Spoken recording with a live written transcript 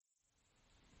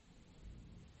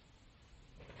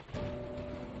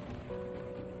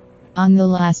On the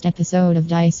last episode of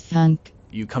Dice Funk,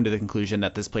 You come to the conclusion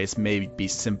that this place may be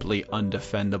simply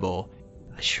undefendable.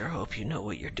 I sure hope you know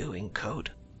what you're doing,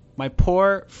 Code. My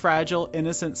poor, fragile,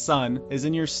 innocent son is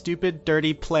in your stupid,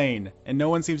 dirty plane, and no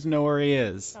one seems to know where he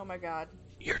is. Oh my god.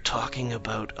 You're talking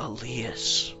about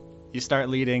Alias. You start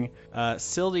leading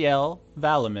Sildiel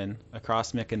Valamin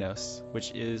across Mykonos,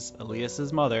 which is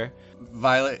Elias's mother.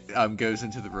 Violet goes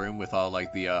into the room with all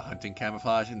like the hunting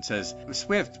camouflage and says,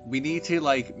 "Swift, we need to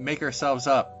like make ourselves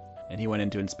up." And he went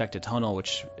in to inspect a tunnel,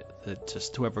 which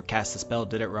just whoever cast the spell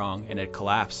did it wrong, and it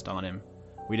collapsed on him.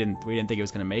 We didn't think it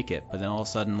was gonna make it, but then all of a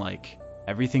sudden, like,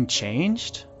 everything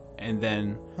changed, and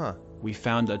then we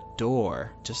found a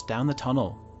door just down the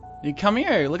tunnel. You come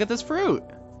here, look at this fruit.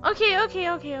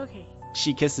 Okay.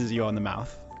 She kisses you on the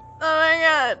mouth. Oh my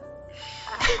god.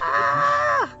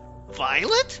 Ah!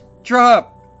 Violet?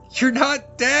 Drop! You're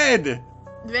not dead!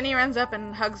 Vinny runs up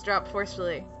and hugs Drop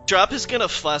forcefully. Drop is gonna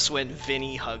fuss when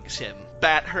Vinny hugs him,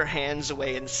 bat her hands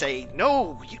away and say,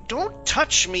 "No, you don't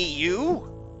touch me,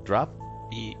 you!" Drop?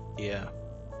 Yeah.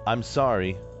 I'm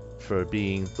sorry for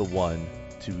being the one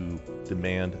to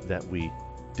demand that we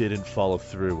didn't follow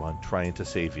through on trying to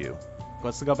save you.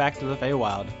 Let's go back to the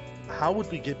Feywild. How would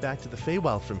we get back to the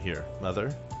Feywild from here,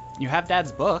 Mother? You have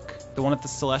Dad's book, the one with the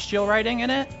celestial writing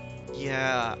in it?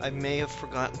 Yeah, I may have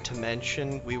forgotten to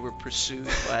mention we were pursued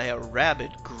by a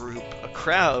rabid group, a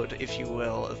crowd, if you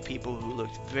will, of people who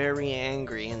looked very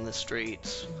angry in the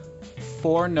streets.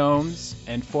 4 gnomes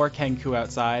and 4 Kenku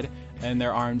outside, and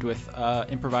they're armed with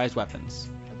improvised weapons.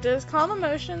 Does calm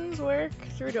emotions work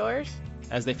through doors?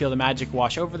 As they feel the magic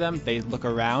wash over them, they look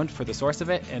around for the source of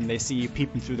it, and they see you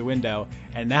peeping through the window,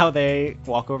 and now they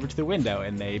walk over to the window,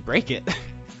 and they break it.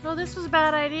 Well, this was a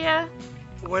bad idea.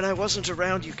 When I wasn't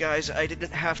around you guys, I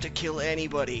didn't have to kill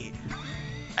anybody.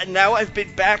 And now I've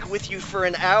been back with you for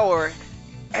an hour,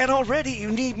 and already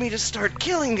you need me to start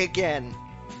killing again.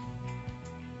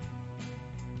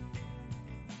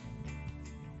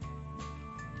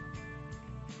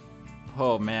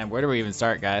 Oh man, where do we even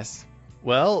start, guys?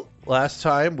 Well, last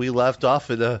time we left off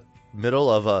in the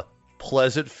middle of a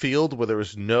pleasant field where there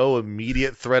was no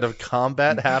immediate threat of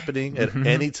combat happening at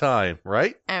any time,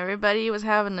 right? Everybody was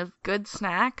having a good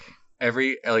snack.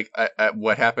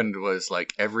 What happened was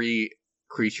like every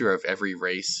creature of every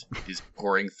race is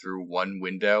pouring through one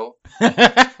window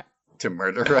to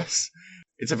murder us.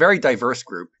 It's a very diverse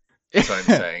group, that's what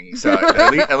I'm saying. So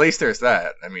at least there's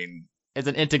that. I mean, It's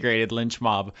an integrated lynch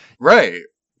mob. right.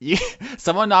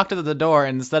 Someone knocked at the door,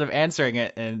 and instead of answering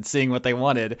it and seeing what they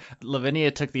wanted,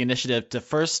 Lavinia took the initiative to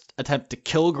first attempt to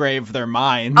killgrave their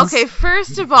minds. Okay,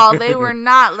 first of all, they were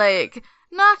not like,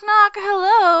 knock knock,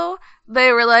 hello.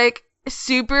 They were like,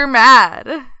 super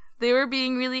mad. They were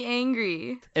being really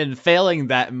angry. And failing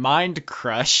that mind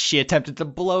crush, she attempted to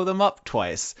blow them up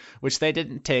twice, which they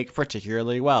didn't take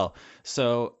particularly well.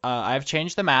 So I've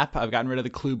changed the map. I've gotten rid of the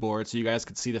clue board so you guys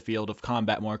could see the field of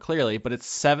combat more clearly, but it's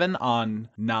 7 on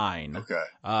 9. Okay.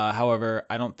 However,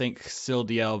 I don't think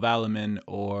Sildiel, Valamin,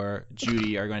 or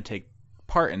Judy are going to take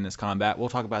part in this combat. We'll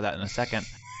talk about that in a second.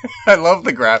 I love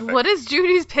the graphic. What is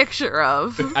Judy's picture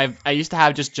of? I used to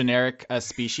have just generic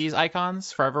species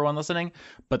icons for everyone listening,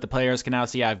 but the players can now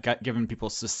see I've given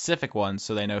people specific ones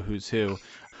so they know who's who.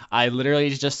 I literally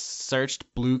just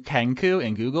searched blue Kenku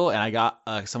in Google, and I got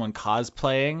someone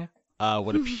cosplaying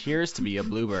what appears to be a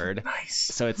bluebird.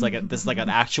 Nice. So it's like this is like an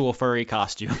actual furry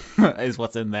costume is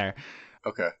what's in there.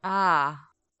 Okay. Ah.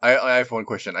 I have one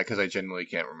question because I genuinely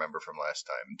can't remember from last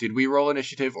time. Did we roll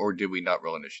initiative or did we not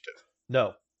roll initiative?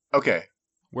 No. Okay.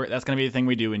 That's going to be the thing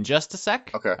we do in just a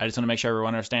sec. Okay. I just want to make sure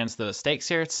everyone understands the stakes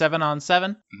here. It's 7 on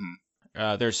 7.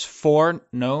 Mm-hmm. There's 4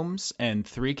 gnomes and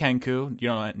 3 Kenku. You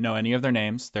don't know any of their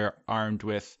names. They're armed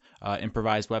with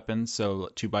improvised weapons, so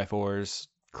 2x4s,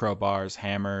 crowbars,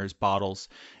 hammers, bottles.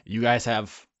 You guys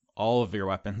have all of your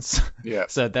weapons. Yeah.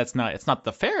 So it's not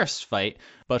the fairest fight,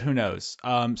 but who knows?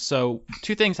 So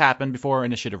 2 things happen before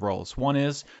initiative rolls. One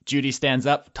is Judy stands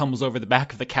up, tumbles over the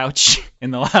back of the couch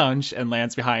in the lounge, and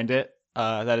lands behind it.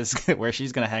 That is where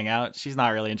she's going to hang out. She's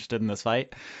not really interested in this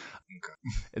fight.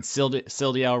 Okay. And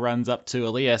Sildiel runs up to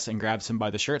Alias and grabs him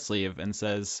by the shirt sleeve and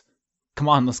says, "Come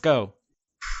on, let's go."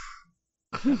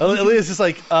 Elias is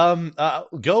like,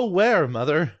 go where,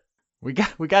 Mother? We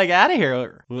gotta get out of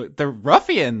here. They're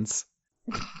ruffians.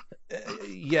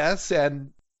 Yes, and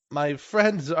my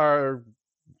friends are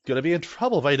gonna be in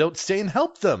trouble if I don't stay and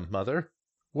help them, Mother.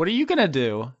 What are you gonna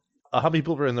do? How many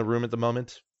people are in the room at the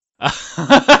moment?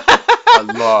 A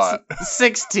lot.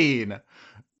 16.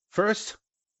 First,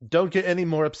 don't get any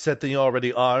more upset than you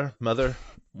already are, Mother.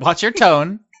 Watch your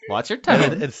tone. Watch your And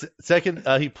tone. then second,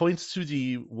 he points to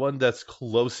the one that's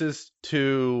closest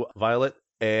to Violet,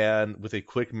 and with a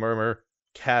quick murmur,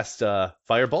 cast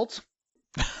Firebolt.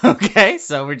 Okay,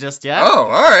 so we're just, yeah. Oh,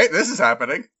 all right. This is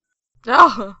happening.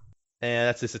 Oh. And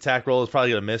that's this attack roll. Is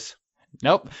probably going to miss.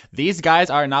 Nope. These guys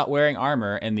are not wearing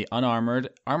armor, and the unarmored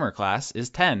armor class is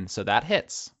 10, so that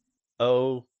hits.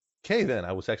 Okay, then.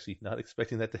 I was actually not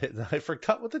expecting that to hit. I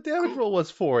forgot what the damage roll was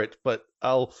for it, but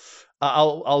I'll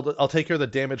take care of the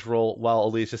damage roll while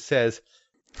Alias just says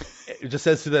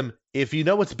to them, if you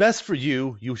know what's best for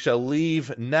you, you shall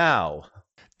leave now.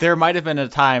 There might have been a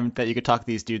time that you could talk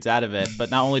these dudes out of it,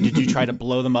 but not only did you try to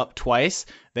blow them up twice,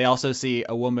 they also see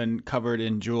a woman covered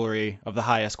in jewelry of the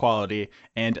highest quality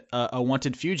and a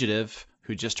wanted fugitive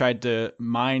who just tried to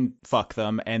mind fuck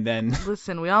them and then...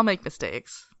 Listen, we all make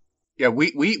mistakes. Yeah,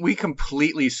 we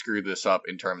completely screwed this up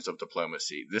in terms of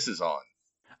diplomacy. This is on.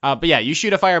 But yeah, you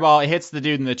shoot a fireball, it hits the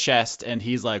dude in the chest, and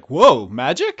he's like, whoa,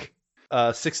 magic?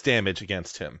 6 damage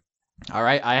against him. All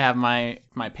right, I have my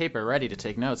paper ready to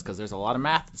take notes because there's a lot of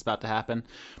math that's about to happen.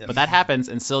 Yep. But that happens,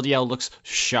 and Sildiel looks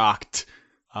shocked.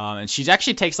 And she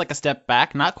actually takes like a step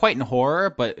back, not quite in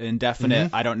horror, but in definite,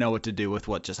 I don't know what to do with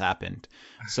what just happened.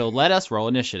 So let us roll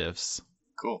initiatives.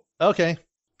 Cool. Okay.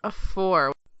 A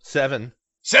 4. 7.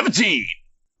 17!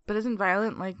 But isn't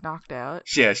Violent, like, knocked out?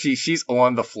 Yeah, she's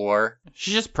on the floor.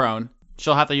 She's just prone.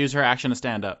 She'll have to use her action to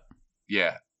stand up.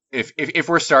 Yeah. If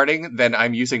we're starting, then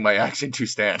I'm using my action to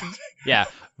stand. Yeah,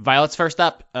 Violet's first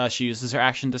up. She uses her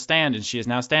action to stand, and she is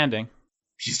now standing.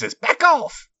 She says, back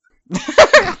off!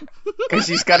 Because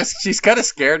she's kind of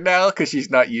scared now, because she's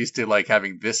not used to, like,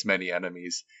 having this many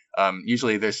enemies.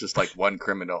 Usually there's just, like, one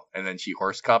criminal, and then she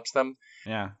horse cops them.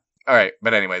 Yeah. Alright,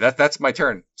 but anyway, that's my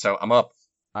turn, so I'm up.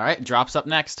 All right, Drop's up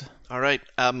next. All right.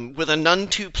 With a none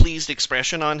too pleased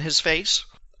expression on his face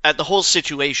at the whole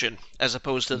situation, as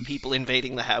opposed to the people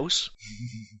invading the house,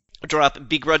 Drop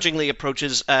begrudgingly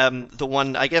approaches the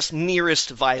one, I guess, nearest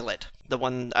Violet, the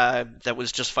one that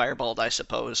was just fireballed, I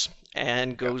suppose,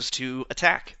 and goes to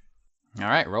attack. All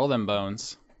right, roll them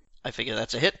bones. I figure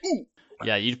that's a hit.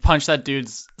 Yeah, you punch that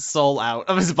dude's soul out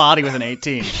of his body with an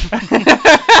 18.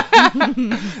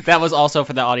 That was also,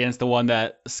 for the audience, the one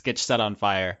that Skitch set on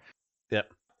fire.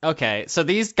 Yep. Okay, so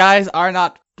these guys are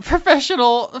not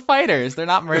professional fighters. They're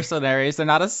not mercenaries. They're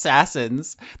not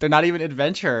assassins. They're not even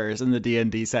adventurers in the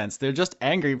D&D sense. They're just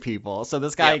angry people. So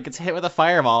this guy gets hit with a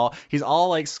fireball. He's all,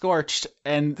 like, scorched,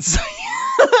 and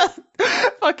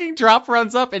fucking Drop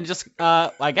runs up and just,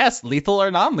 I guess, lethal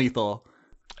or non-lethal.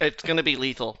 It's gonna be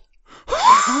lethal.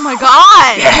 Oh my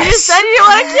god! Yes! You just said you didn't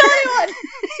want to kill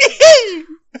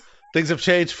anyone! Things have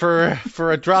changed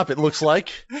for a Drop, it looks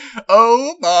like.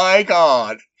 Oh my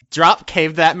god. Drop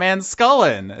caved that man's skull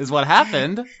in, is what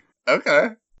happened. Okay.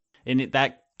 And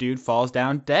that dude falls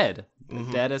down dead.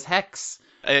 Mhm. Dead as hex.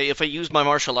 If I use my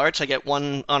martial arts, I get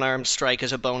one unarmed strike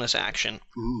as a bonus action.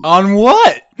 Ooh. On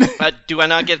what?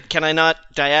 Can I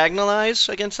not diagonalize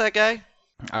against that guy?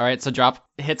 All right, so Drop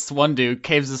hits one dude,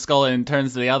 caves his skull in, and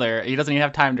turns to the other. He doesn't even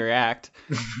have time to react.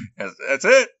 That's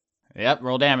it. Yep,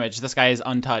 roll damage. This guy is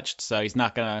untouched, so he's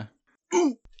not gonna...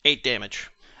 8 damage.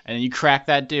 And then you crack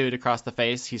that dude across the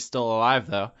face. He's still alive,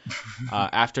 though.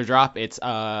 After Drop,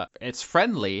 it's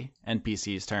friendly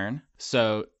NPC's turn.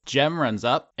 So Jem runs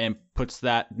up and puts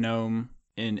that gnome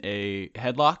in a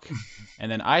headlock.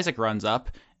 And then Isaac runs up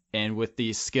and, with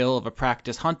the skill of a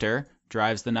practiced hunter,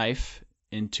 drives the knife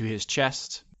into his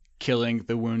chest, killing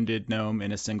the wounded gnome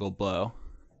in a single blow.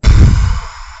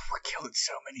 We're killing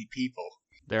so many people.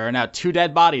 There are now 2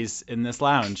 dead bodies in this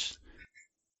lounge.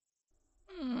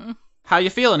 How you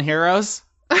feeling, heroes?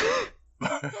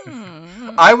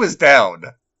 I was down.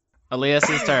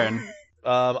 Elias's turn.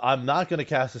 I'm not going to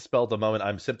cast a spell at the moment.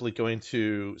 I'm simply going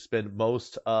to spend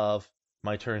most of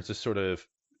my turns just sort of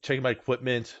checking my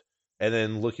equipment and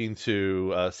then looking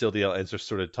to Sildiel and just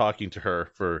sort of talking to her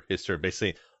for his turn.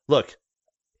 Basically, look,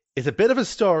 it's a bit of a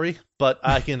story, but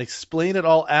I can explain it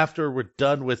all after we're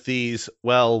done with these,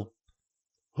 well,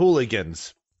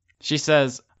 hooligans. She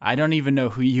says, I don't even know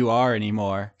who you are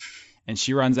anymore. And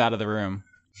she runs out of the room.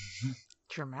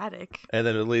 Dramatic. And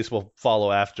then at least we'll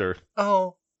follow after.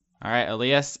 Oh. All right,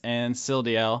 Alias and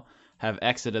Sildiel have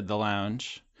exited the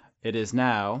lounge. It is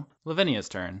now Lavinia's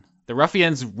turn. The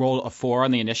ruffians rolled a 4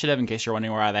 on the initiative, in case you're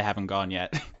wondering why they haven't gone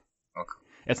yet. Okay.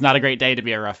 It's not a great day to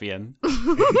be a ruffian.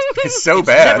 It's so It's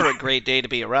bad. never a great day to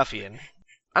be a ruffian.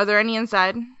 Are there any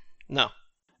inside? No.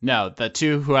 No, the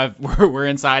 2 who were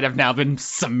inside have now been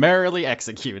summarily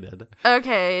executed.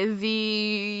 Okay,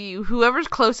 whoever's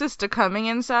closest to coming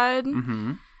inside,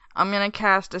 Mm-hmm. I'm gonna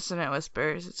cast Dissonant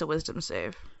Whispers. It's a wisdom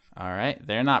save. All right,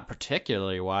 they're not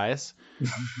particularly wise.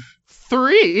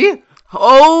 3?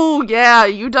 Oh, yeah,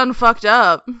 you done fucked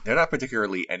up. They're not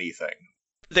particularly anything.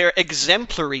 They're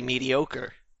exemplary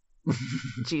mediocre.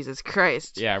 Jesus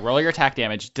Christ. Yeah, roll your attack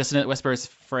damage. Dissonant Whispers,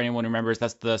 for anyone who remembers,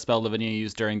 that's the spell Lavinia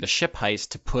used during the ship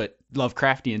heist to put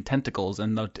Lovecraftian tentacles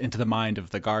into the mind of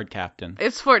the guard captain.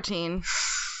 It's 14.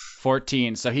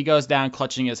 14. So he goes down,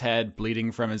 clutching his head,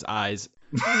 bleeding from his eyes.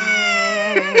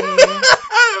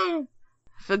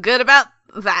 Feel good about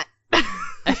that.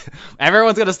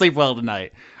 Everyone's going to sleep well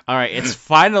tonight. All right, it's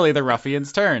finally the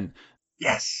ruffian's turn.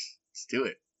 Yes, let's do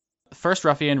it. The first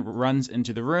ruffian runs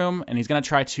into the room, and he's going to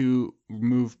try to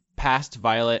move past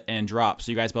Violet and drop,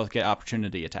 so you guys both get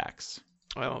opportunity attacks.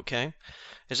 Oh, okay.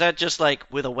 Is that just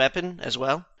like with a weapon as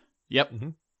well? Yep. Mm-hmm.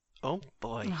 Oh,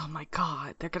 boy. Oh my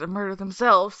god, they're gonna murder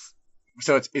themselves.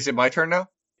 So is it my turn now?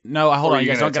 No, hold Or on. are You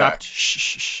you guys don't gonna get attack?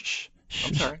 Shh.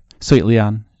 I'm sorry. Sweet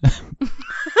Leon.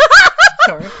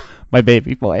 Sorry. My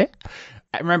baby boy.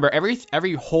 Remember,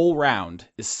 every whole round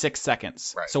is 6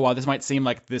 seconds. Right. So while this might seem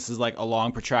like this is like a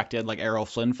long, protracted, like Errol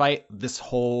Flynn fight, this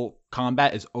whole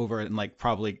combat is over in like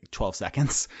probably 12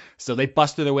 seconds. So they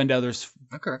bust through the window. There's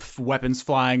Okay. weapons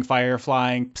flying, fire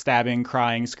flying, stabbing,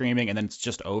 crying, screaming, and then it's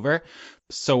just over.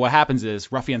 So what happens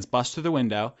is ruffians bust through the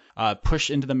window, push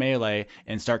into the melee,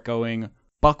 and start going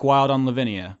buck wild on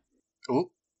Lavinia.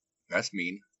 Ooh, that's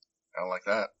mean. I don't like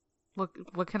that.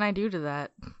 What can I do to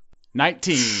that?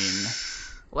 19.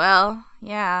 Well,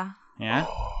 yeah. Yeah?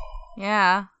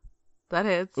 Yeah. That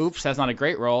hits. Oops, that's not a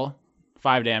great roll.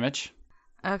 5 damage.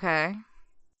 Okay.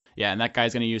 Yeah, and that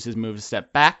guy's going to use his move to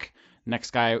step back.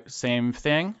 Next guy, same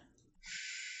thing.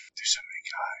 There's so many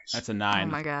guys. That's a 9.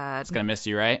 Oh my god. It's going to miss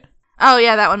you, right? Oh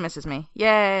yeah, that one misses me.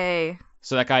 Yay.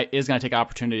 So that guy is going to take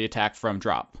opportunity attack from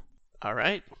drop. All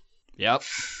right. Yep.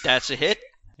 That's a hit.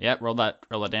 Yep, roll that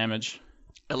damage.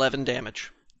 11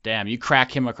 damage. Damn, you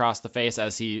crack him across the face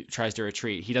as he tries to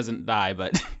retreat. He doesn't die,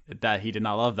 but that he did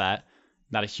not love that.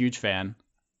 Not a huge fan,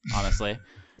 honestly.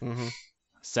 Mm-hmm.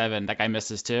 7, that guy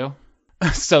misses too.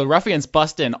 So ruffians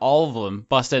bust in, all of them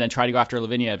bust in and try to go after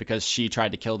Lavinia because she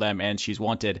tried to kill them and she's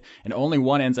wanted. And only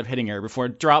one ends up hitting her before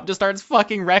Drop just starts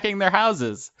fucking wrecking their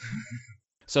houses.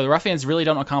 So the ruffians really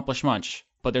don't accomplish much.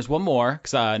 But there's one more,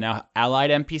 because now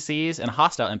allied NPCs and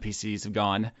hostile NPCs have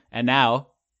gone. And now,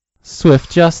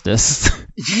 Swift Justice.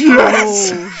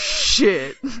 Yes! Oh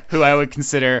shit. Who I would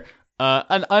consider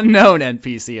an unknown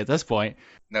NPC at this point.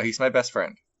 No, he's my best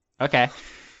friend. Okay.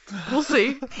 We'll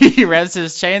see. He revs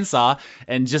his chainsaw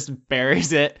and just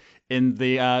buries it in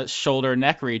the shoulder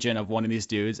neck region of one of these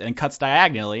dudes and cuts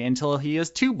diagonally until he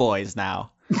has 2 boys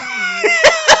now.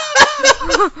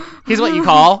 He's what you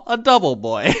call a double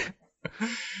boy.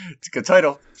 It's a good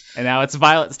title. And now it's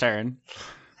Violet's turn.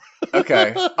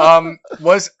 Okay. I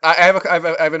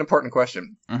have an important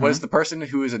question. Mhm. Was the person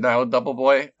who is now a double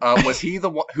boy? Was he the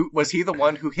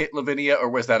one who hit Lavinia, or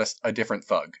was that a different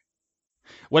thug?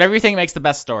 Whatever you think makes the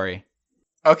best story.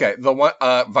 Okay, the one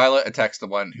Violet attacks the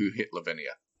one who hit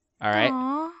Lavinia. All right.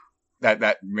 Aw.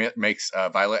 That makes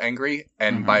Violet angry,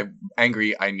 and Mhm. by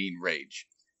angry I mean rage.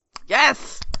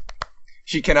 Yes.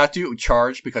 She cannot do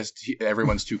charge because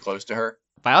everyone's too close to her.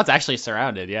 Violet's actually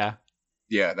surrounded, yeah.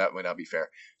 Yeah, that would not be fair.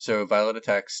 So Violet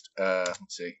attacks. Let's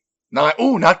see.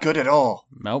 Not good at all.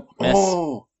 Nope. Miss.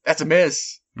 Oh, that's a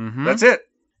miss. Mhm. That's it.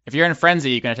 If you're in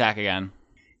frenzy, you can attack again.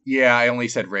 Yeah, I only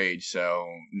said rage, so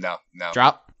no.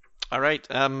 Drop. All right.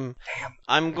 I'm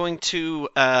going to.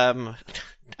 I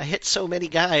hit so many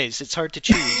guys. It's hard to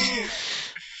choose.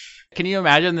 Can you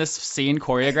imagine this scene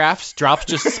choreographed? Drop's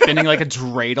just spinning like a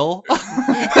dreidel.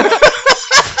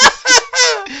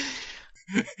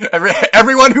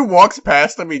 Everyone who walks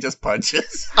past him, he just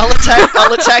punches. I'll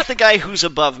attack the guy who's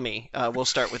above me. We'll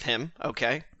start with him.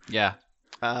 Okay. Yeah.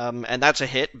 And that's a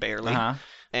hit, barely. Uh-huh.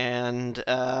 And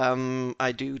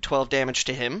I do 12 damage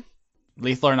to him.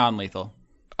 Lethal or non-lethal?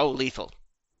 Oh, lethal.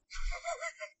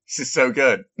 This is so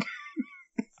good.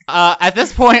 At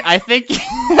this point, I think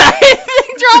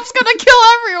Drop's gonna kill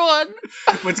everyone.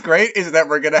 What's great is that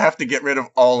we're gonna have to get rid of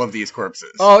all of these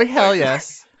corpses. Oh, hell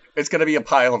yes. It's gonna be a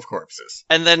pile of corpses.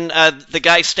 And then the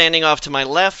guy standing off to my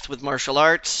left with martial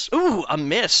arts. Ooh, a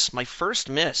miss. My first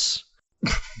miss.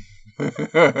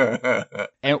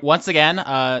 And once again,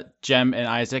 Jem and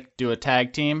Isaac do a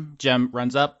tag team. Jem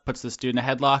runs up, puts this dude in a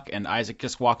headlock, and Isaac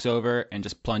just walks over and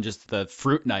just plunges the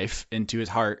fruit knife into his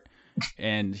heart.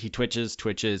 And he twitches,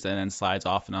 and then slides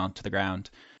off and onto the ground.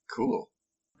 Cool.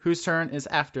 Whose turn is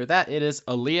after that? It is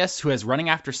Alias, who is running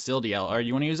after Sildiel. Or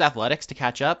you want to use athletics to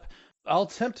catch up? I'll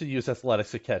attempt to use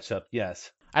athletics to catch up,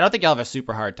 yes. I don't think you'll have a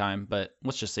super hard time, but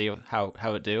let's just see how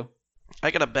it do.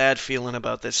 I got a bad feeling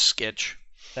about this sketch.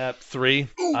 At 3,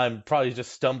 I'm probably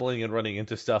just stumbling and running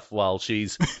into stuff while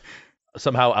she's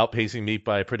somehow outpacing me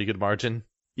by a pretty good margin.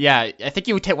 Yeah, I think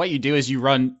what you do is you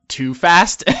run too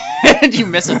fast and you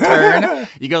miss a turn.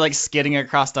 You go like skidding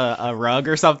across a rug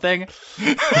or something.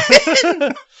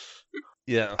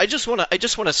 Yeah. I just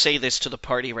wanna say this to the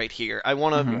party right here. I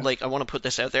wanna put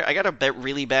this out there. I got a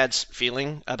really bad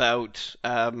feeling about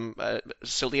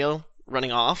Sildio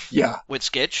running off Yeah. with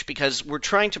Skitch because we're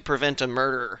trying to prevent a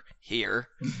murder here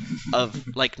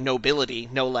of like nobility,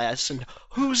 no less. And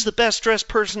who's the best dressed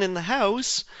person in the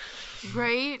house?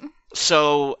 Right?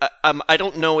 So I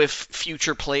don't know if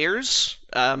future players,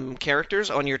 characters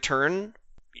on your turn,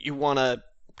 you want to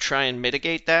try and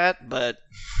mitigate that, but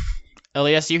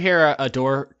Alias, you hear a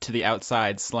door to the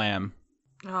outside slam.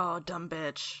 Oh, dumb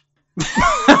bitch.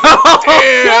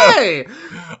 Okay.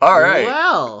 All right.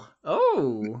 Well.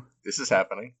 Oh. This is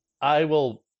happening. I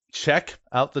will check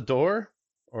out the door,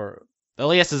 or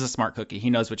Alias is a smart cookie. He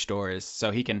knows which door is,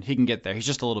 so he can get there. He's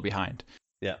just a little behind.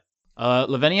 Yeah.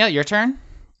 Lavinia, your turn.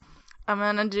 I'm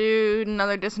gonna do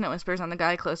another Dissonant Whispers on the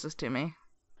guy closest to me.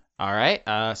 All right.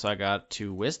 So I got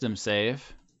 2 wisdom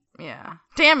save. Yeah.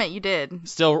 Damn it, you did.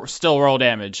 Still roll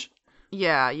damage.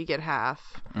 Yeah, you get half.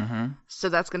 Mm-hmm. So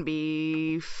that's gonna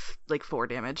be like 4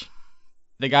 damage.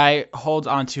 The guy holds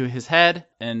onto his head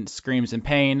and screams in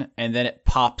pain, and then it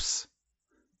pops.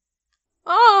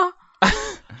 Oh!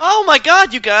 oh my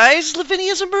god, you guys!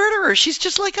 Lavinia's a murderer. She's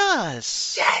just like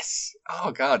us. Yes.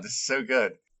 Oh god, this is so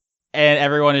good. And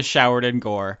everyone is showered in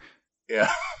gore.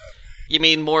 Yeah. You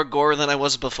mean more gore than I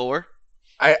was before?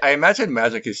 I imagine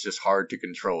magic is just hard to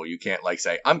control. You can't like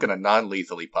say, I'm gonna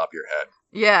non-lethally pop your head.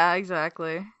 Yeah,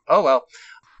 exactly. Oh well.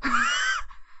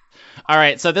 All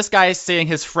right, so this guy is seeing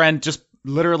his friend just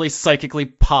literally psychically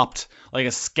popped like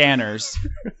a scanner's.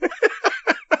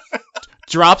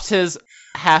 Drops his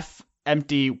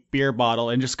half-empty beer bottle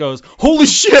and just goes, "Holy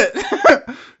shit!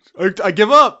 I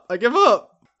give up! I give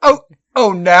up!"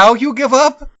 Oh, now you give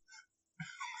up?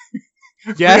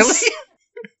 Yes. Really?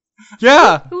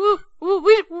 Yeah.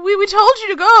 We told you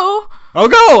to go. I'll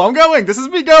go. I'm going. This is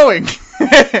me going.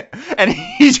 And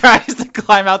he tries to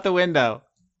climb out the window.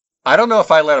 I don't know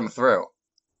if I let him through.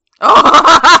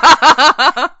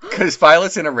 Oh. Because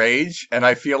Violet's in a rage, and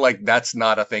I feel like that's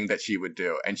not a thing that she would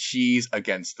do, and she's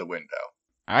against the window.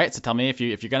 All right, so tell me if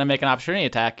you're gonna make an opportunity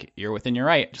attack, you're within your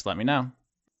right. Just let me know.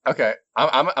 Okay,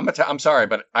 I'm sorry,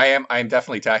 but I am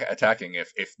definitely attacking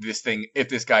if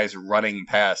this guy is running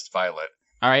past Violet.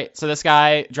 All right, so this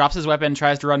guy drops his weapon,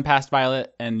 tries to run past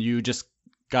Violet, and you just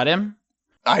got him.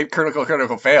 I critical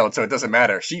failed, so it doesn't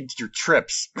matter. She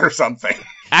trips or something.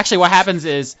 Actually, what happens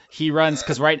is he runs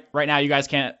because right now you guys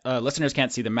can't, listeners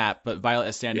can't see the map, but Violet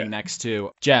is standing next to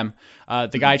Jem.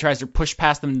 The guy tries to push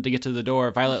past them to get to the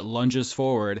door. Violet lunges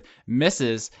forward,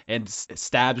 misses, and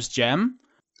stabs Jem.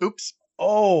 Oops.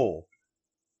 oh,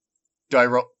 Do I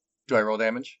roll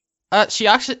damage? She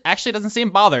actually doesn't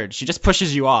seem bothered. She just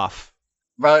pushes you off.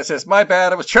 Violet says, "My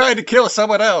bad. I was trying to kill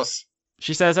someone else."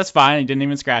 She says, "That's fine. You didn't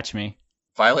even scratch me."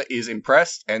 Violet is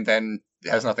impressed and then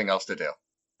has nothing else to do.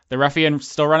 The ruffian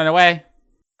still running away.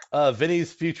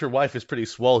 Vinny's future wife is pretty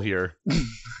swole here.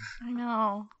 I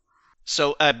know.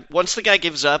 So once the guy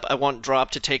gives up, I want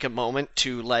Drop to take a moment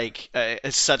to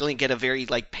suddenly get a very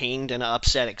pained and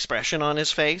upset expression on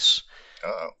his face.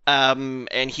 Uh-oh.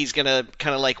 And he's gonna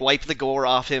kind of wipe the gore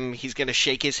off him. He's gonna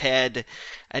shake his head,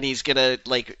 and he's gonna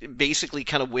basically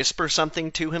kind of whisper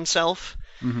something to himself.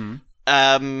 Mm-hmm.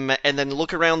 And then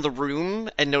look around the room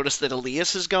and notice that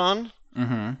Alias is gone.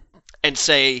 Mm-hmm. And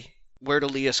say, "Where'd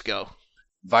Alias go?"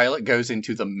 Violet goes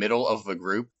into the middle of the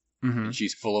group. Mm-hmm. And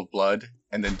she's full of blood,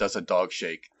 and then does a dog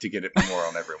shake to get it more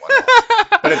on everyone.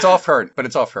 But it's off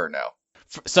her now.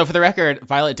 So for the record,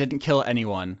 Violet didn't kill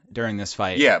anyone during this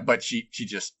fight. Yeah, but she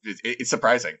just it's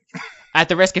surprising. At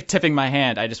the risk of tipping my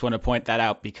hand, I just want to point that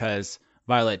out because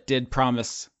Violet did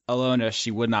promise Alona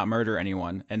she would not murder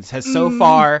anyone, and has so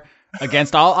far,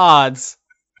 against all odds,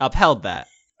 upheld that.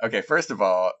 Okay, first of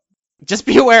all, Just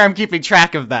be aware I'm keeping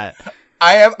track of that.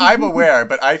 I'm aware,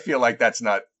 but I feel like that's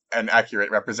not an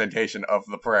accurate representation of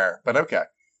the prayer. But okay.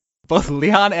 Both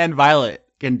Leon and Violet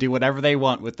can do whatever they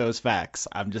want with those facts.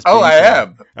 I'm just. Oh, being I sure.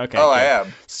 am. Okay. Oh, good. I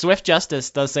am. Swift Justice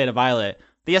does say to Violet,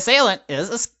 "The assailant is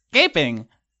escaping.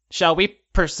 Shall we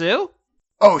pursue?"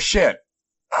 Oh shit.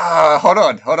 Hold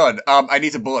on. I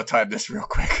need to bullet time this real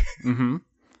quick. Mm-hmm.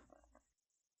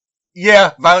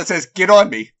 Yeah, Violet says, "Get on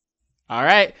me." All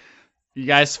right. You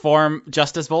guys form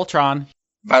Justice Voltron.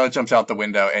 Violet jumps out the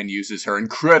window and uses her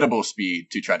incredible speed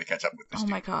to try to catch up with this Oh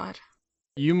dude. my god.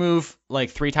 You move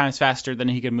 3 times faster than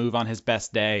he could move on his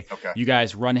best day. Okay. You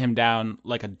guys run him down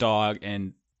like a dog,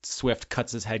 and Swift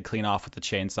cuts his head clean off with the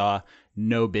chainsaw.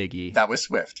 No biggie. That was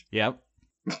Swift. Yep.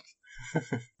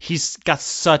 He's got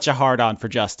such a hard-on for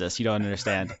justice. You don't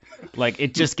understand. Like,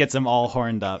 it just gets him all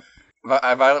horned up.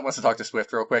 Violet wants to talk to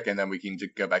Swift real quick, and then we can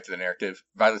go back to the narrative.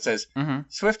 Violet says,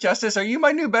 Swift Justice, are you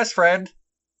my new best friend?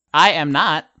 I am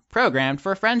not programmed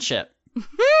for friendship.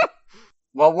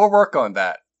 Well, we'll work on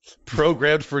that.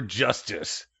 Programmed for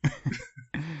justice.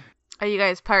 Are you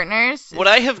guys partners? Would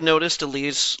I have noticed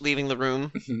Elias leaving the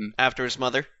room after his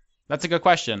mother? That's a good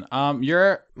question.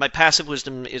 My passive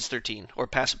wisdom is 13, or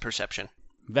passive perception.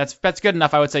 That's good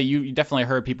enough. I would say you definitely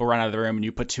heard people run out of the room, and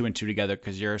you put 2 and 2 together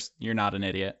because you're not an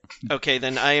idiot. Okay,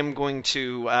 then I am going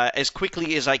to, as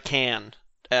quickly as I can,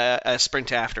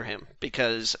 sprint after him,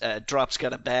 because Drop's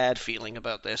got a bad feeling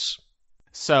about this.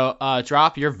 So,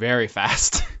 Drop, you're very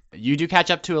fast. You do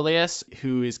catch up to Elias,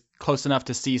 who is close enough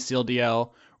to see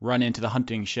Sildiel run into the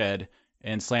hunting shed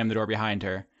and slam the door behind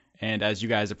her. And as you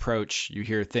guys approach, you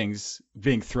hear things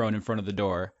being thrown in front of the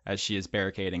door as she is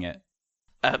barricading it.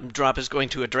 Drop is going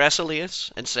to address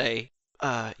Elias and say,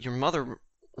 your mother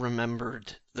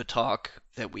remembered the talk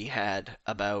that we had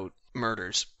about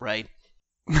murders, right?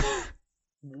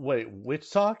 Wait,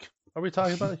 which talk are we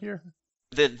talking about here?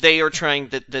 That they are trying,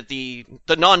 that the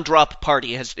non-drop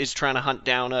party is trying to hunt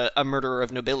down a murderer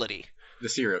of nobility. The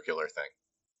serial killer thing.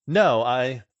 No,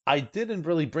 I didn't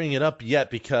really bring it up yet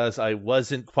because I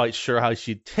wasn't quite sure how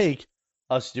she'd take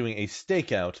us doing a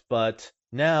stakeout, but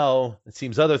now it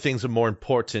seems other things are more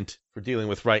important for dealing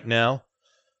with right now.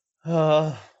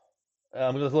 I'm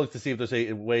going to look to see if there's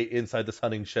a way inside this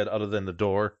hunting shed other than the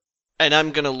door. And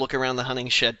I'm going to look around the hunting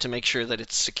shed to make sure that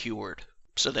it's secured,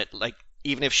 so that, like,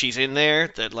 even if she's in there,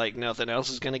 that, like, nothing else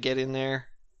is going to get in there,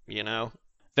 you know?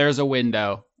 There's a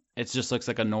window. It just looks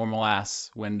like a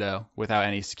normal-ass window without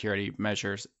any security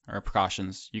measures or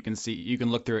precautions. You can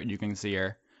look through it and you can see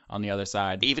her on the other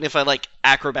side. Even if I, like,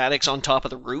 acrobatics on top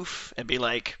of the roof and be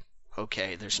like,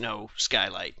 okay, there's no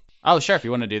skylight. Oh, sure, if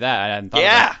you want to do that. I hadn't thought of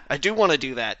Yeah, that. I do want to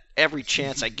do that. Every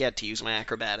chance I get to use my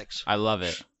acrobatics. I love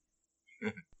it.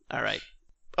 All right.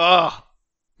 Oh,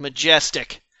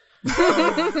 majestic.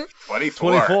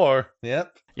 24.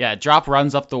 Yep. Yeah, Drop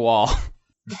runs up the wall.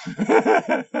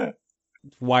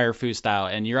 Wire foo style,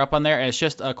 and you're up on there, and it's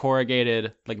just a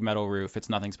corrugated like metal roof. It's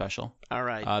nothing special. All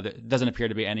right. There doesn't appear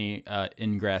to be any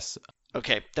ingress.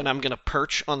 Okay, then I'm going to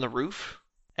perch on the roof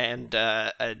and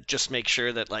just make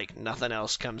sure that, like, nothing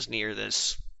else comes near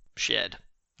this shed.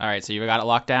 All right, so you got it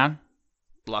locked down?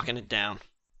 Locking it down.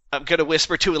 I'm going to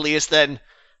whisper to Elias then,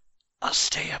 I'll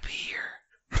stay up here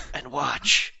and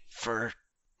watch for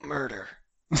murder.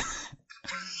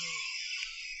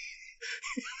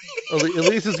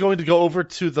 Elise is going to go over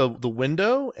to the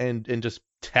window and just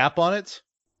tap on it.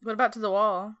 What about to the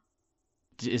wall?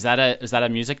 Is that a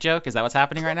music joke? Is that what's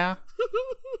happening right now?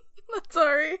 I'm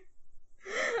sorry.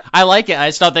 I like it. I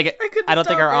just don't think it. couldn't I don't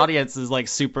think stop our it. audience is like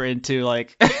super into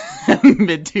like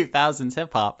mid 2000s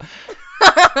hip hop.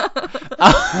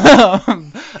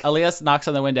 Elias knocks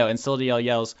on the window and Sildiel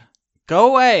yells,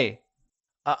 "Go away!"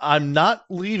 I'm not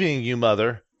leaving you,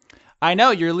 Mother. I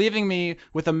know you're leaving me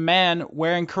with a man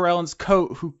wearing Corellan's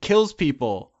coat who kills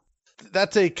people.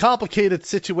 That's a complicated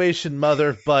situation,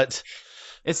 Mother, but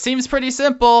It seems pretty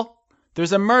simple.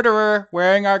 There's a murderer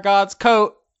wearing our god's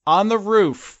coat on the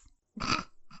roof.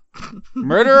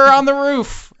 Murderer on the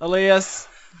roof, Elias.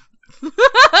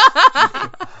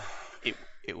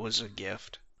 It was a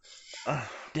gift.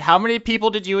 How many people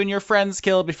did you and your friends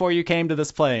kill before you came to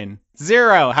this plane?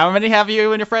 0. How many have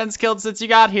you and your friends killed since you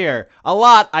got here? A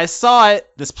lot. I saw it.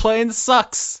 This plane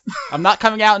sucks. I'm not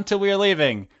coming out until we are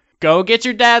leaving. Go get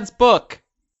your dad's book.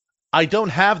 I don't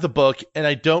have the book, and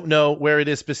I don't know where it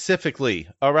is specifically,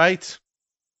 all right?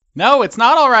 No, it's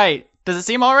not all right. Does it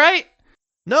seem all right?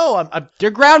 No, I'm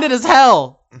You're grounded as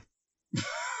hell.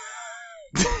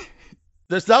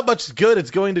 there's not much good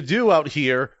it's going to do out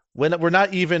here when we're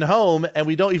not even home, and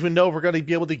we don't even know if we're going to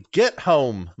be able to get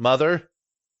home, Mother.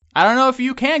 I don't know if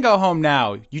you can go home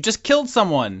now. You just killed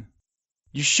someone.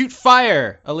 You shoot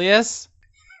fire, Elias.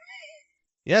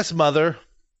 Yes, Mother.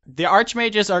 The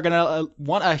archmages are going to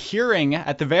want a hearing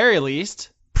at the very least.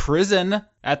 Prison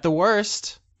at the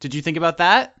worst. Did you think about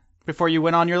that before you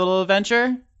went on your little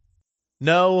adventure?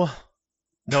 No,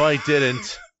 I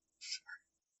didn't.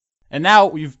 And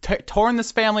now you've torn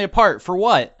this family apart for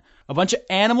what? A bunch of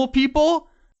animal people?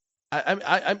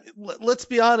 Let's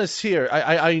be honest here.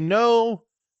 I know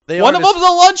they One of them's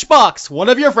a lunchbox. One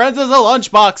of your friends is a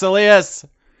lunchbox, Elias.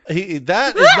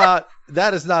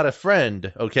 That is not a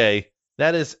friend, okay?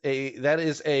 That is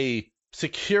a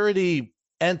security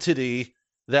entity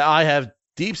that I have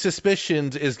deep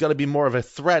suspicions is going to be more of a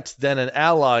threat than an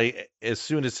ally as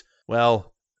soon as,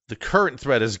 well, the current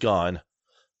threat is gone.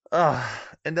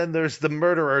 And then there's the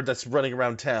murderer that's running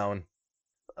around town.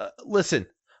 Listen,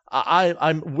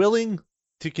 I'm willing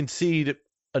to concede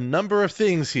a number of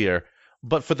things here,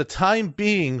 but for the time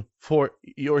being, for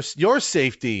your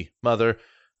safety, Mother,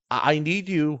 I need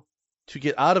you to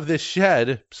get out of this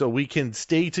shed so we can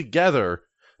stay together,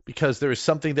 because there is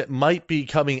something that might be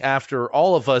coming after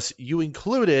all of us, you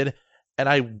included, and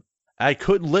I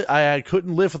couldn't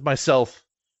live with myself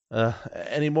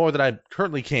any more than I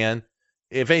currently can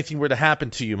if anything were to happen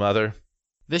to you, Mother.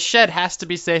 This shed has to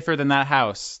be safer than that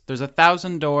house. There's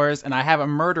 1,000 doors, and I have a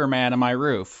murder man on my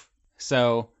roof.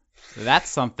 So that's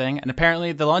something. And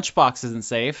apparently the lunchbox isn't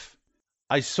safe.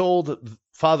 I sold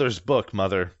Father's book,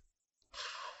 Mother.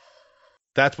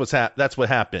 That's what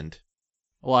happened.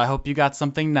 Well, I hope you got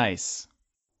something nice.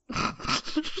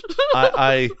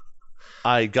 I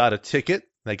got a ticket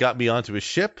that got me onto a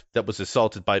ship that was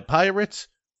assaulted by pirates,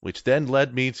 which then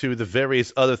led me to the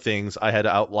various other things I had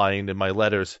outlined in my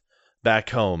letters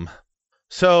back home.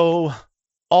 So,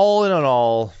 all in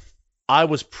all, I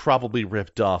was probably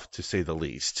ripped off, to say the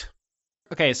least.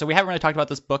 Okay, so we haven't really talked about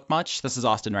this book much. This is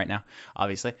Austin right now,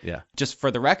 obviously. Yeah. Just for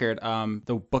the record,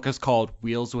 the book is called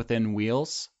Wheels Within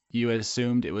Wheels. You had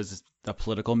assumed it was a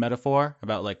political metaphor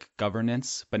about like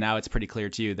governance, but now it's pretty clear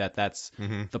to you that that's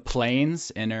the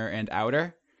planes, inner and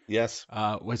outer. Yes.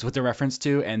 Was what the reference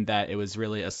to, and that it was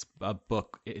really a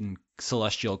book in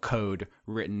celestial code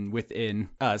written within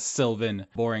Sylvan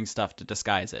boring stuff to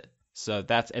disguise it. So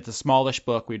it's a smallish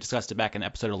book. We discussed it back in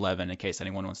episode 11 in case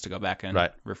anyone wants to go back and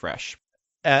refresh.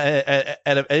 And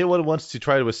if anyone wants to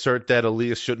try to assert that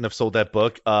Alias shouldn't have sold that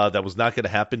book, that was not going to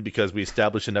happen, because we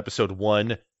established in episode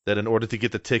 1 that in order to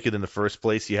get the ticket in the first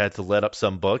place, you had to let up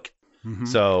some book. Mm-hmm.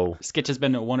 So Skitch has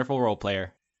been a wonderful role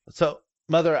player. So,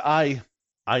 Mother, I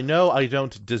know I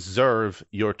don't deserve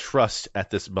your trust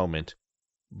at this moment,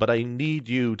 but I need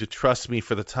you to trust me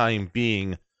for the time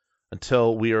being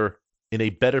until we are in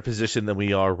a better position than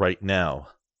we are right now.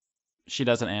 She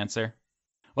doesn't answer.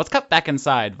 Let's cut back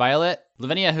inside. Violet,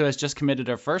 Lavinia, who has just committed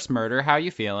her first murder, how are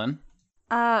you feeling?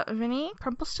 Vinny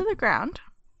crumples to the ground.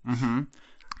 Mm-hmm.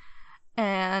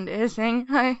 And is saying,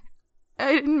 I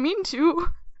didn't mean to.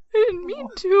 I didn't mean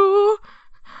to.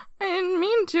 I didn't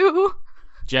mean to.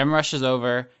 Jem rushes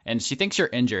over, and she thinks you're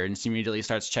injured, and she immediately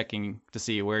starts checking to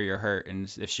see where you're hurt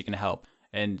and if she can help.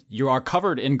 And you are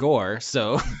covered in gore,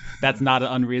 so that's not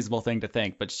an unreasonable thing to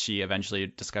think, but she eventually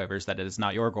discovers that it is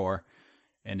not your gore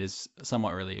and is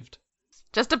somewhat relieved.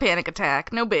 Just a panic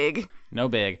attack. No big. No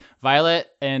big. Violet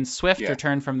and Swift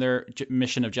return from their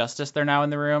mission of justice. They're now in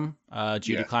the room.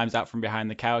 Judy climbs out from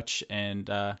behind the couch and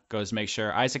goes to make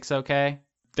sure Isaac's okay.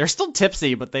 They're still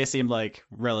tipsy, but they seem like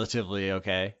relatively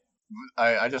okay.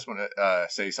 I just want to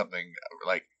say something.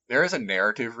 Like, there is a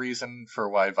narrative reason for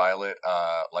why Violet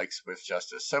likes Swift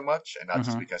Justice so much, and not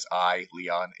just because I,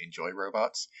 Leon, enjoy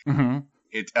robots. Mm-hmm.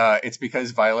 It's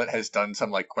because Violet has done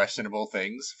some like questionable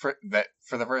things for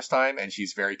the first time, and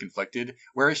she's very conflicted.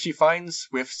 Whereas she finds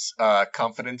Swift's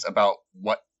confidence about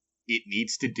what it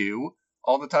needs to do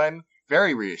all the time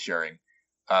very reassuring.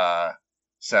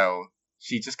 So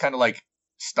she just kind of like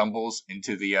stumbles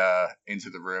into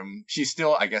the room. She's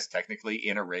still, I guess, technically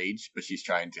in a rage, but she's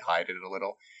trying to hide it a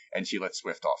little, and she lets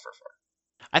Swift off her fur.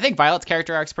 I think Violet's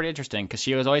character arc's pretty interesting because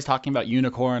she was always talking about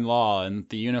unicorn law and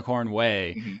the unicorn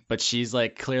way, but she's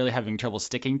like clearly having trouble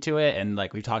sticking to it. And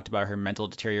like we talked about her mental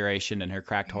deterioration and her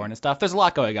cracked horn and stuff. There's a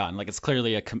lot going on. Like it's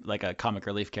clearly a comic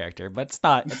relief character, but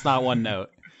it's not one note.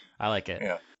 I like it.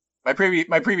 Yeah. My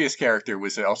previous character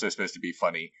was also supposed to be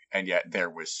funny, and yet there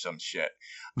was some shit.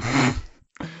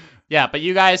 Yeah, but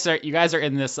you guys are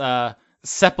in this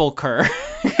sepulcher.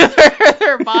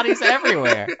 There are bodies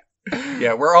everywhere.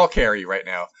 Yeah, we're all Carrie right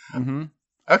now. Mm-hmm.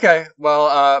 Okay,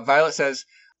 well, Violet says,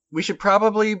 we should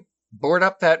probably board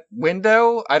up that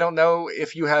window. I don't know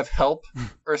if you have help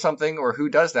or something, or who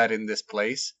does that in this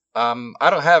place. I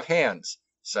don't have hands,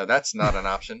 so that's not an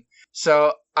option.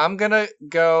 So I'm gonna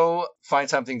go find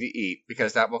something to eat,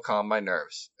 because that will calm my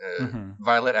nerves.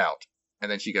 Violet out.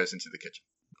 And then she goes into the kitchen.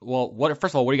 Well,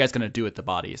 first of all, what are you guys gonna do with the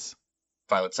bodies?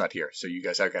 Violet's not here, so you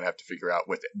guys are gonna have to figure out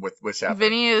what's happening.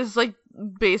 Vinny is like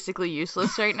basically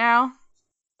useless right now.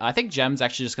 I think Jem's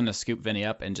actually just gonna scoop Vinny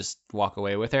up and just walk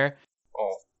away with her.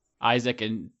 Oh. Isaac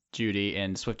and Judy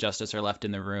and Swift Justice are left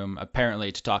in the room,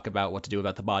 apparently to talk about what to do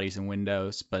about the bodies and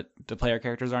windows, but the player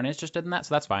characters aren't interested in that,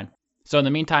 so that's fine. So in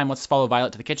the meantime, let's follow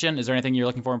Violet to the kitchen. Is there anything you're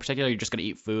looking for in particular? You're just gonna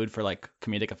eat food for like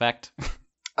comedic effect?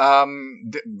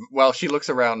 Well, she looks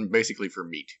around basically for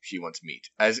meat. She wants meat,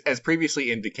 as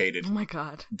previously indicated. Oh my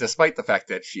god! Despite the fact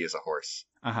that she is a horse,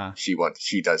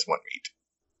 she does want meat.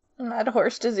 Mad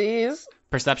horse disease.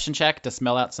 Perception check to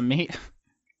smell out some meat.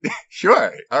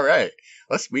 Sure. All right.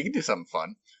 We can do something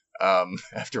fun.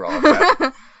 After all of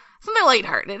that. Something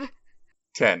lighthearted.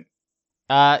 10.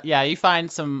 Yeah, you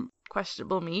find some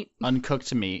Questionable meat.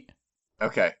 uncooked meat.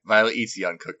 Okay. Violet eats the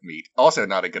uncooked meat. Also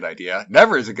not a good idea.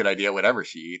 Never is a good idea, whatever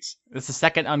she eats. It's the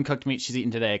second uncooked meat she's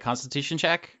eaten today. Constitution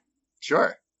check? Sure.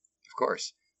 Of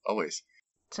course. Always.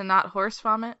 To not horse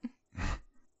vomit.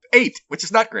 8, which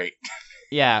is not great.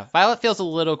 Yeah, Violet feels a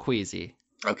little queasy.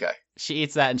 Okay. She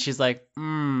eats that and she's like,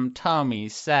 tummy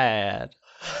sad.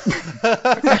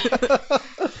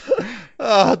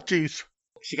 Oh, jeez.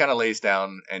 She kind of lays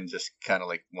down and just kind of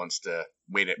like wants to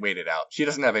wait it out. She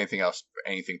doesn't have anything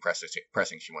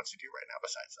pressing she wants to do right now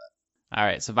besides that. All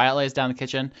right, so Violet lays down in the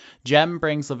kitchen. Jem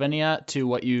brings Lavinia to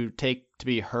what you take to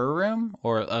be her room,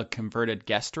 or a converted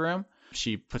guest room.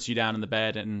 She puts you down in the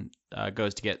bed and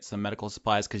goes to get some medical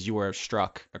supplies because you were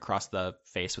struck across the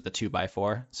face with a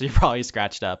 2x4. So you're probably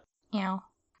scratched up. Ew.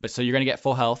 But so you're going to get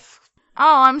full health.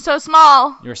 Oh, I'm so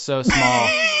small. You're so small.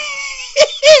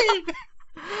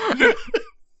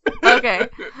 Okay.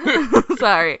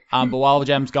 Sorry. But while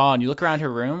Jem's gone, you look around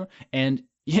her room, and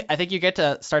I think you get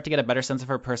to start to get a better sense of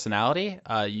her personality.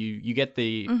 You've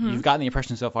gotten the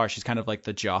impression so far she's kind of like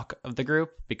the jock of the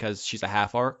group because she's a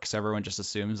half orc, so everyone just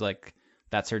assumes like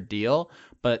that's her deal.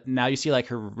 But now you see like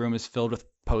her room is filled with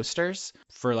posters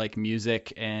for like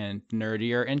music and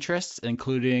nerdier interests,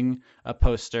 including a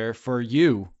poster for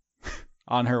you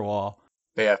on her wall.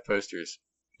 They have posters.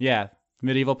 Yeah,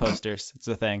 medieval posters. It's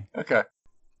a thing. Okay.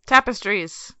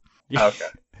 Tapestries. Okay.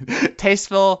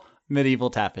 Tasteful medieval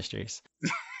tapestries.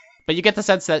 But you get the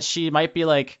sense that she might be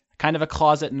like kind of a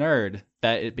closet nerd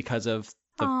because of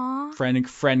the Aww.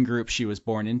 friend group she was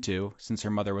born into. Since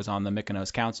her mother was on the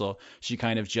Mykonos Council, she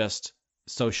kind of just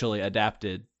socially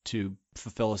adapted to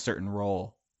fulfill a certain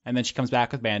role. And then she comes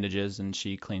back with bandages and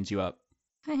she cleans you up.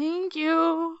 Thank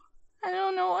you. I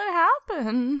don't know what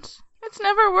happened. It's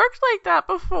never worked like that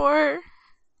before.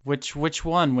 Which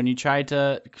one? When you tried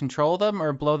to control them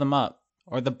or blow them up?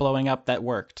 Or the blowing up that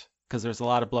worked? Because there's a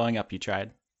lot of blowing up you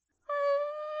tried.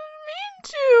 I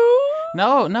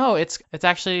didn't mean to. No, it's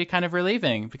actually kind of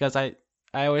relieving because I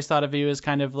always thought of you as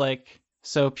kind of like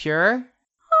so pure.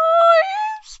 Oh,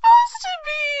 I'm supposed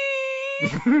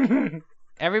to be.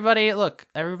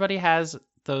 Everybody has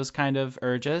those kind of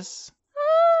urges.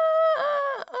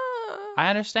 I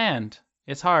understand.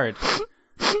 It's hard.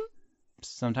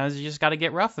 Sometimes you just gotta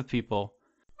get rough with people.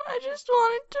 I just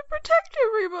wanted to protect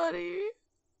everybody.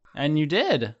 And you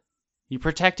did. You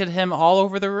protected him all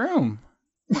over the room.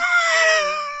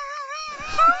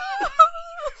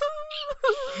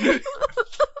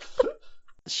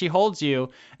 She holds you,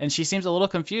 and she seems a little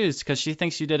confused because she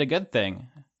thinks you did a good thing.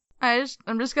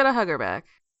 I'm just gonna hug her back.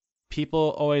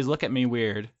 People always look at me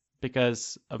weird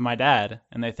because of my dad,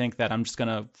 and they think that I'm just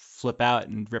gonna flip out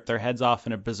and rip their heads off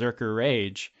in a berserker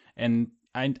rage. And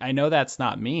I know that's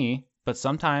not me, but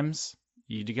sometimes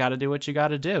you gotta do what you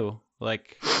gotta do.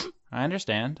 Like, I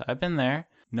understand. I've been there.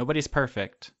 Nobody's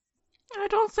perfect. I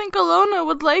don't think Alona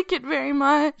would like it very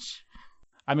much.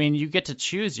 I mean, you get to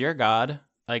choose your god.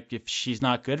 Like, if she's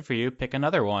not good for you, pick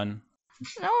another one.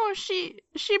 No, she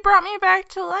brought me back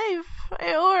to life.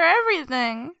 I owe her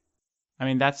everything. I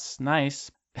mean, that's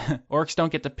nice. Orcs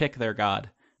don't get to pick their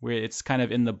god. It's kind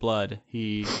of in the blood.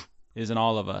 He is in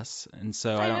all of us. And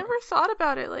so I never thought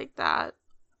about it like that.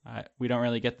 we don't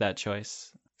really get that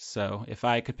choice. So if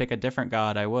I could pick a different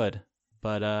god, I would.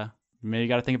 But maybe you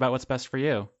got to think about what's best for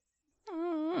you.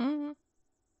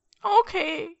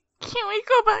 Okay, can we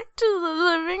go back to the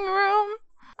living room?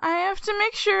 I have to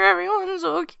make sure everyone's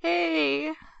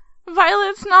okay.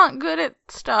 Violet's not good at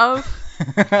stuff.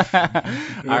 All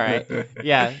right.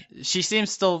 Yeah, she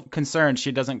seems still concerned.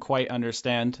 She doesn't quite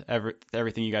understand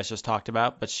everything you guys just talked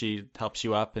about, but she helps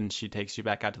you up and she takes you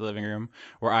back out to the living room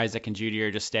where Isaac and Judy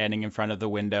are just standing in front of the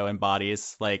window in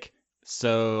bodies like,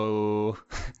 so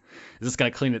is this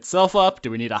going to clean itself up? Do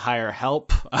we need to hire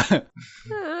help?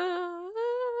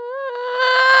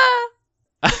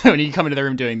 When you come into the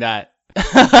room doing that,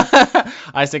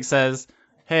 Isaac says,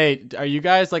 hey, are you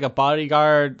guys like a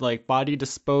bodyguard, like body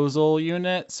disposal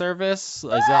unit service?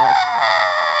 Is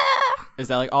that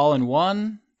like all in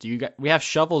one? We have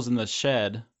shovels in the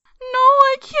shed. No,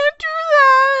 I can't do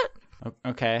that.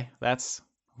 Okay,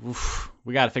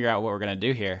 we got to figure out what we're going to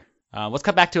do here. Let's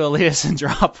cut back to Alias and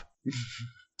Drop.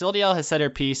 Sildiel has said her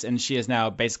piece and she is now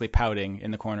basically pouting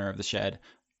in the corner of the shed.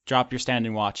 Drop, your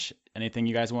standing watch. Anything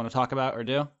you guys want to talk about or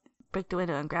do? Break the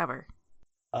window and grab her.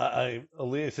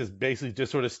 Alias is basically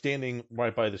just sort of standing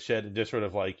right by the shed and just sort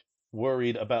of like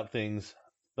worried about things.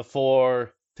 The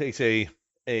four takes a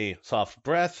soft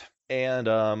breath and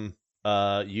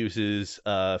uses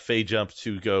Fey Jump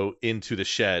to go into the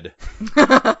shed.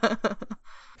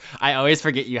 I always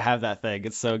forget you have that thing.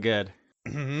 It's so good.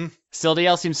 Mm-hmm.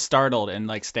 Sildiel seems startled and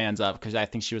like stands up because I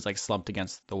think she was like slumped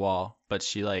against the wall, but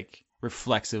she like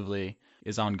reflexively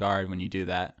is on guard when you do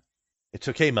that. It's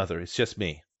okay, Mother. It's just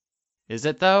me. Is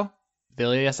it though? The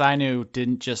Alias I knew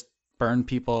didn't just burn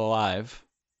people alive.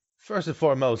 First and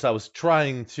foremost, I was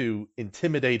trying to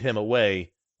intimidate him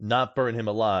away, not burn him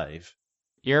alive.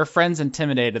 Your friends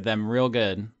intimidated them real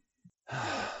good.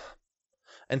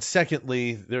 And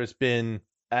secondly, there's been,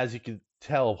 as you can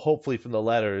tell, hopefully from the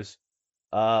letters,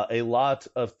 a lot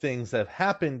of things that have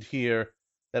happened here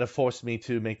that have forced me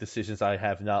to make decisions I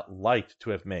have not liked to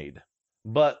have made.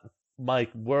 But my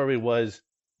worry was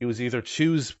it was either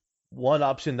choose one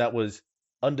option that was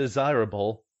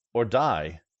undesirable or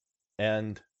die.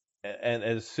 And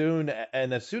as soon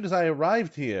as I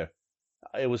arrived here,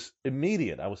 it was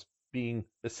immediate. I was being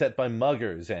beset by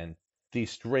muggers and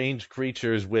these strange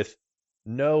creatures with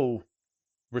no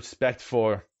respect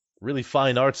for really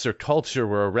fine arts or culture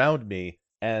were around me,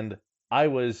 and I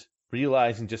was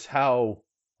realizing just how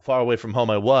far away from home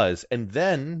I was. And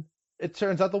then it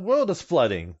turns out the world is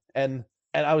flooding, and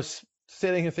I was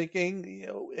sitting here thinking,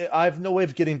 I have no way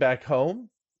of getting back home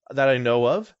that I know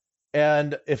of,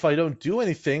 and if I don't do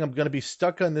anything, I'm going to be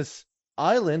stuck on this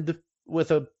island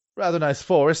with a rather nice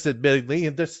forest, admittedly,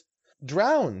 and just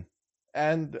drown.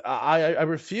 And I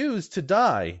refused to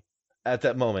die at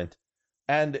that moment.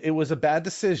 And it was a bad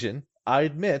decision, I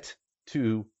admit,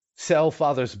 to sell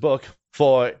Father's book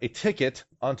for a ticket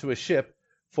onto a ship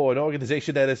for an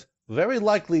organization that is very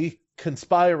likely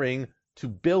conspiring to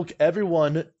bilk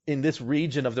everyone in this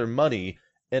region of their money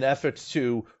in efforts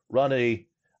to run a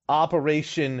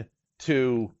operation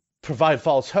to provide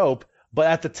false hope. But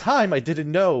at the time, I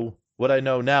didn't know what I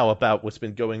know now about what's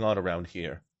been going on around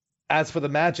here. As for the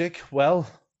magic, well,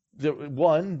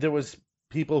 there was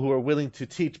people who were willing to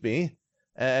teach me,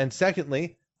 and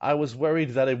secondly, I was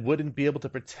worried that I wouldn't be able to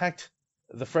protect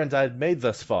the friends I had made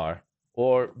thus far,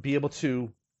 or be able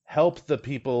to help the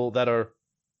people that are,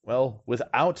 well,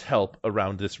 without help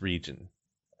around this region.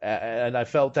 And I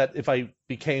felt that if I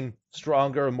became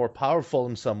stronger and more powerful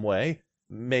in some way,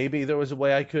 maybe there was a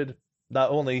way I could not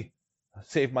only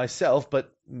save myself,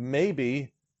 but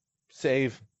maybe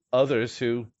save others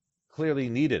who clearly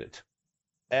needed it.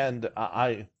 And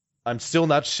I'm still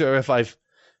not sure if I've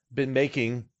been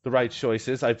making the right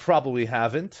choices. I probably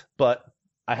haven't, but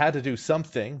I had to do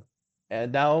something.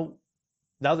 And now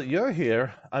that you're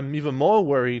here, I'm even more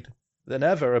worried than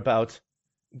ever about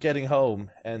getting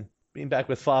home and being back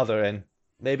with Father and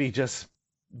maybe just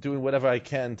doing whatever I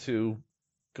can to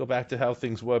go back to how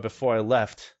things were before I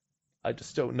left. I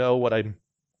just don't know what I'm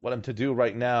to do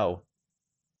right now.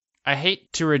 I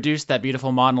hate to reduce that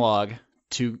beautiful monologue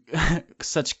to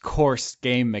such coarse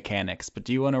game mechanics, but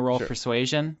do you want to roll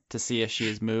persuasion to see if she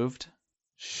is moved?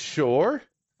 Sure.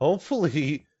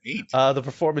 Hopefully, the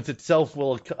performance itself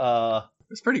will...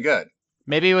 It's pretty good.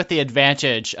 Maybe with the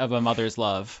advantage of a mother's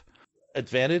love.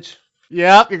 Advantage?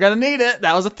 Yep, you're going to need it.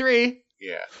 That was a 3.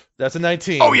 Yeah. That's a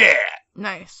 19. Oh, yeah!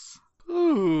 Nice.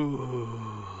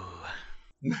 Ooh.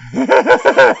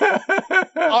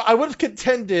 I would have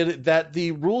contended that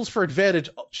the rules for advantage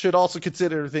should also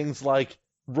consider things like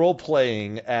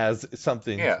role-playing as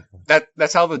something. Yeah,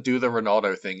 that's how the Do the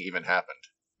Ronaldo thing even happened.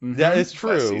 Mm-hmm. That is Last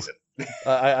true. season.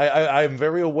 I'm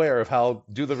very aware of how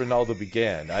Do the Ronaldo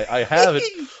began. I have it.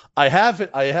 I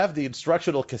have the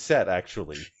instructional cassette,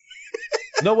 actually.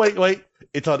 No, wait.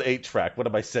 It's on 8-track. What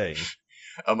am I saying?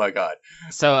 Oh my god.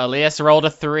 So Alias rolled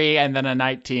a 3 and then a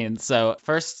 19. So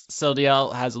first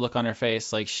Sildiel has a look on her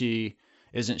face like she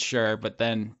isn't sure, but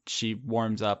then she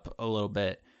warms up a little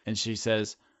bit and she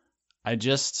says,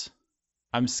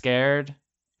 I'm scared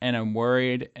and I'm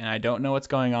worried and I don't know what's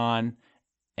going on.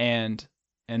 And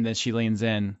then she leans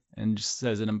in and just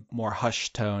says in a more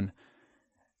hushed tone,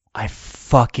 I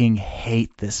fucking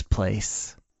hate this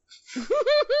place.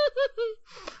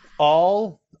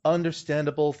 All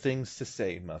understandable things to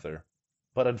say, Mother.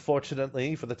 But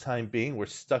unfortunately, for the time being, we're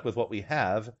stuck with what we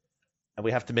have, and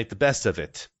we have to make the best of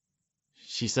it.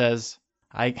 She says,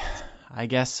 I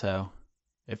guess so.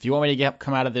 If you want me to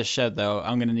come out of this shed, though,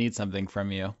 I'm going to need something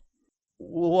from you.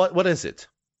 What is it?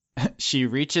 She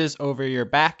reaches over your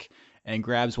back and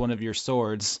grabs one of your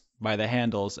swords by the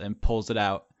handles and pulls it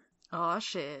out. Aw,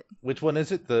 shit. Which one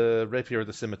is it? The rapier or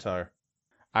the scimitar?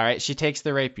 All right, she takes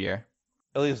the rapier.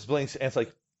 Elias blinks and it's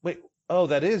like, wait, oh,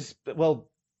 that is, well,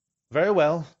 very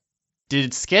well.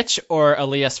 Did Skitch or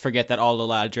Elias forget that all the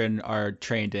Ladrin are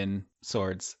trained in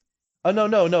swords? Oh,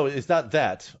 no, it's not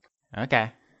that.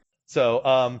 Okay.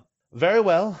 So, very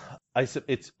well.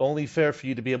 It's only fair for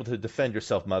you to be able to defend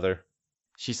yourself, Mother.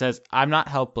 She says, I'm not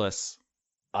helpless.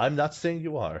 I'm not saying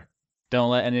you are.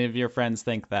 Don't let any of your friends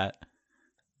think that.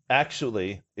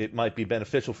 Actually, it might be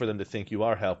beneficial for them to think you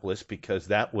are helpless, because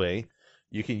that way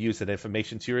you can use that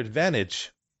information to your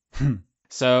advantage.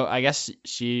 So I guess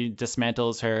she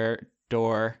dismantles her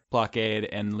door blockade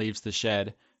and leaves the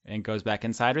shed and goes back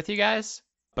inside with you guys.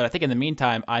 But I think in the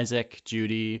meantime, Isaac,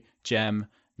 Judy, Jem,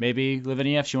 maybe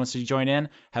Lavinia, if she wants to join in,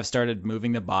 have started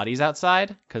moving the bodies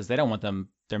outside because they don't want them.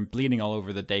 They're bleeding all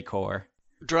over the decor.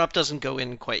 Drop doesn't go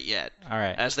in quite yet. All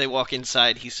right. As they walk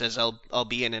inside, he says, I'll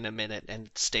be in a minute, and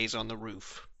stays on the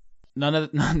roof. None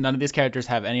of these characters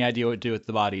have any idea what to do with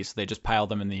the bodies, so they just pile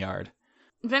them in the yard.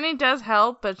 Vinny does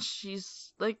help, but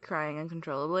she's like crying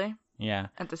uncontrollably Yeah.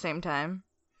 at the same time.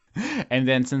 And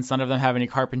then since none of them have any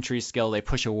carpentry skill, they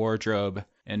push a wardrobe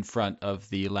in front of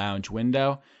the lounge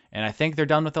window. And I think they're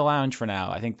done with the lounge for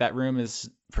now. I think that room is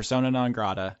persona non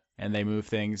grata, and they move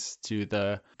things to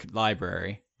the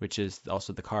library, which is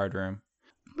also the card room.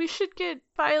 We should get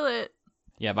Violet.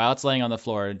 Yeah, Violet's laying on the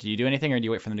floor. Do you do anything, or do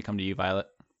you wait for them to come to you, Violet?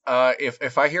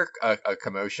 If I hear a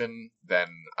commotion, then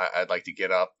I'd like to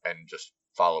get up and just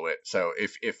follow it. So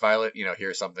if Violet,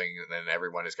 hears something and then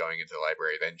everyone is going into the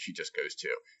library, then she just goes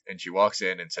too. And she walks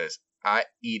in and says, I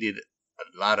eated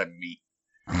a lot of meat.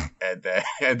 and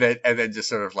then just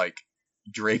sort of like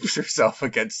drapes herself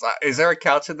against. Is there a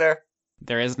couch in there?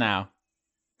 There is now.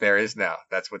 There is now.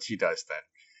 That's what she does then.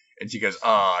 And she goes,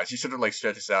 she sort of like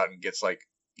stretches out and gets it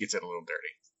a little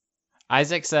dirty.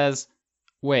 Isaac says,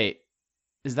 wait,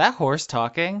 is that horse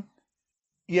talking?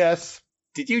 Yes.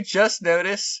 Did you just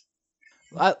notice?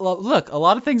 Look, a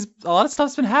lot of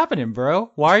stuff's been happening,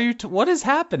 bro. Why are you? What is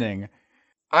happening?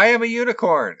 I am a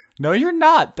unicorn. No, you're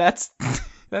not. That's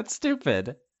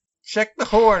stupid. Check the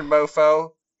horn,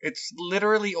 mofo. It's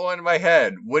literally on my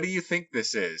head. What do you think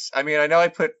this is? I mean, I know I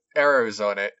put arrows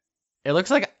on it. It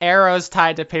looks like arrows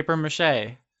tied to paper mache.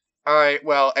 All right,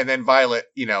 well, and then Violet,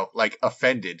 like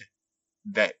offended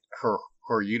that her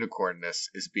unicornness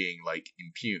is being like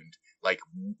impugned, like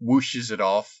whooshes it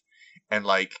off, and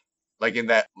like in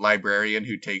that librarian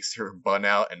who takes her bun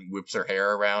out and whips her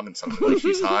hair around and something like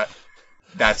she's hot.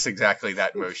 That's exactly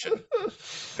that motion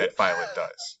that Violet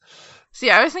does. See,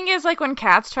 I was thinking it's like when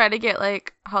cats try to get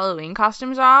like Halloween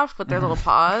costumes off with their little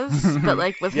paws, but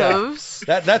like with hooves.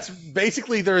 That's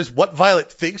basically there's what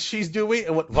Violet thinks she's doing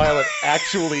and what Violet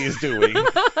actually is doing.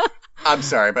 I'm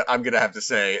sorry, but I'm going to have to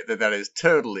say that is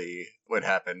totally what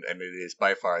happened, and it is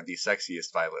by far the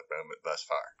sexiest Violet moment thus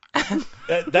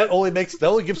far. that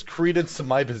only gives credence to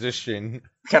my position.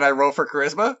 Can I roll for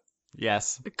charisma?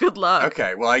 Yes. Good luck.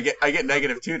 Okay, well I get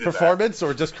 -2 to Performance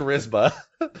or just charisma?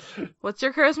 What's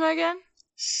your charisma again?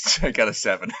 that. I got a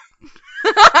 7.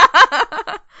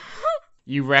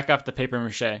 You rack up the paper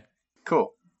mache.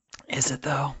 Cool. Is it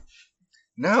though?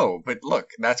 No, but look,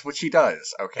 that's what she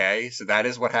does, okay? So that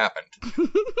is what happened.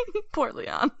 Poor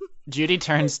Leon. Judy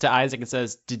turns to Isaac and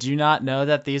says, "Did you not know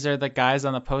that these are the guys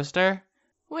on the poster?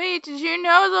 Wait, did you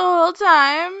know the whole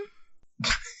time?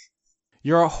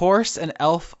 You're a horse, an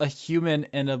elf, a human,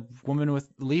 and a woman with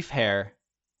leaf hair.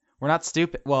 We're not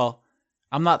stupid. Well,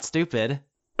 I'm not stupid."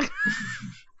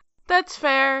 That's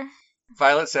fair.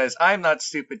 Violet says, I'm not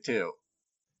stupid too.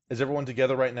 Is everyone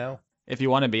together right now? If you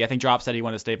want to be. I think Drop said he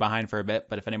wanted to stay behind for a bit,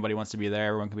 but if anybody wants to be there,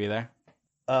 everyone can be there.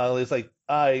 It's like,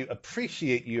 I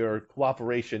appreciate your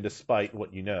cooperation despite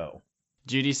what you know.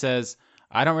 Judy says,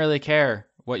 "I don't really care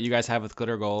what you guys have with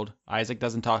Glitter Gold. Isaac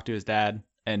doesn't talk to his dad,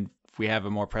 and we have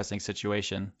a more pressing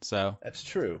situation, so." That's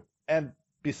true. And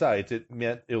besides, it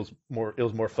meant it was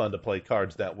more fun to play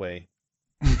cards that way.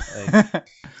 Like,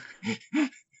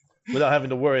 without having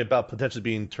to worry about potentially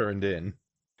being turned in.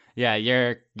 Yeah,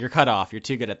 you're cut off. You're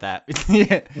too good at that.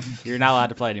 You're not allowed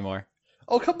to play anymore.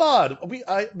 Oh, come on.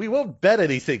 We won't bet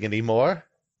anything anymore.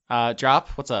 Drop,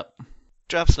 what's up?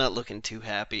 Drop's not looking too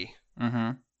happy.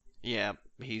 Mm-hmm. Yeah,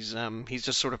 he's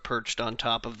just sort of perched on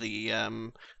top of the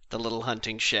little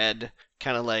hunting shed,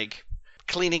 kind of like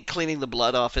cleaning the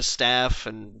blood off his staff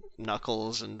and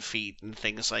knuckles and feet and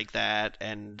things like that,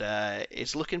 and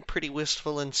is looking pretty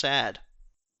wistful and sad.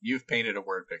 You've painted a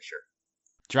word picture.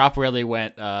 Drop really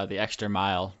went the extra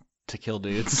mile to kill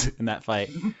dudes in that fight.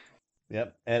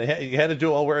 Yep, and you had to do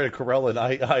it while wearing a Corellan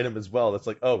item as well. That's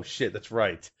like, oh shit, that's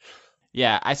right.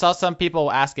 Yeah, I saw some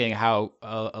people asking how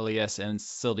Alias and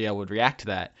Sildiel would react to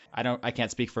that. I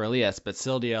can't speak for Alias, but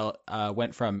Sildiel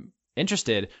went from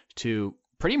interested to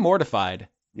pretty mortified.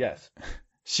 Yes.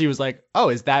 She was like, "Oh,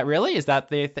 is that really? Is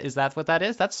that what that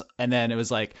is? And then it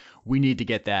was like, we need to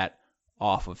get that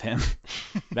off of him.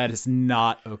 That is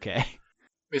not okay."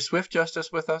 Is Swift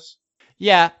Justice with us?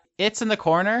 Yeah, It's in the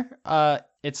corner.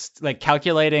 It's like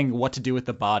calculating what to do with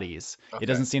the bodies. Okay. It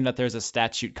doesn't seem that there's a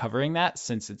statute covering that,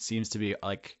 since it seems to be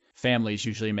like families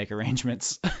usually make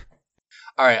arrangements.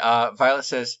 All right. Violet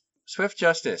says, "Swift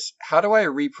Justice, how do I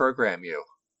reprogram you?"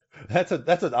 That's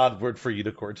an odd word for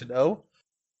unicorn to know.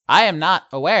 I am not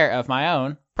aware of my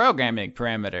own programming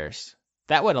parameters.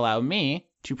 That would allow me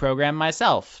to program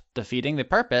myself, defeating the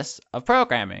purpose of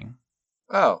programming.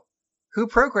 Oh, who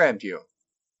programmed you?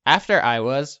 After I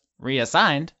was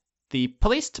reassigned, the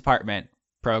police department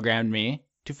programmed me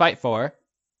to fight for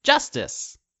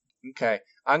justice. Okay,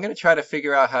 I'm gonna try to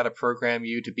figure out how to program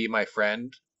you to be my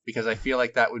friend because I feel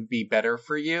like that would be better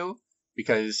for you.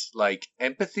 Because, like,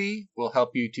 empathy will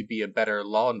help you to be a better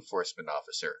law enforcement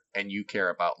officer, and you care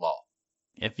about law.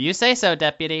 If you say so,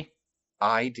 deputy.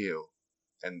 I do,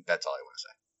 and that's all I want to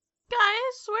say.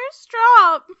 Guys, where's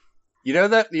Drop? You know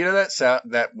that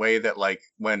sound, that way that like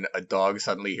when a dog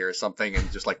suddenly hears something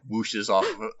and just like whooshes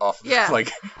off Yeah.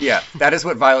 like yeah, that is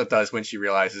what Violet does when she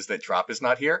realizes that Drop is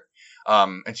not here.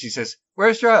 And she says,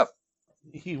 "Where's Drop?"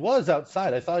 He was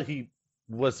outside. I thought he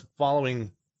was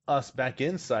following us back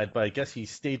inside, but I guess he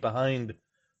stayed behind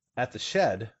at the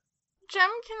shed. Jem,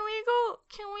 can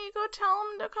we go tell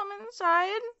him to come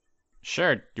inside?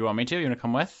 Sure. Do you want me to? You want to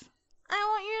come with? I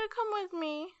want you to come with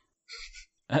me.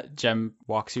 Jem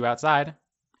walks you outside.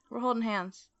 We're holding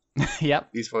hands.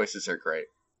 Yep. These voices are great.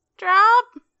 Drop!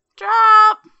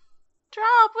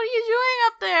 What are you doing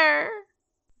up there?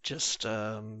 Just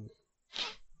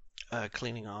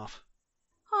cleaning off.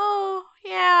 Oh,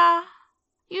 yeah.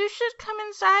 You should come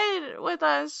inside with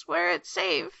us where it's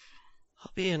safe.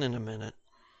 I'll be in a minute.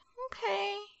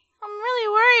 Okay. I'm really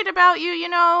worried about you, you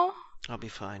know. I'll be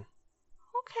fine.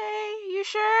 Okay, you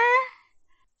sure?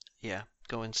 Yeah,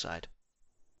 go inside.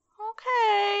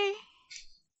 Okay.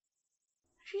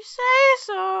 If you say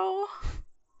so.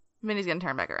 Minnie's gonna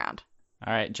turn back around.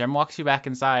 All right. Jem walks you back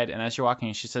inside, and as you're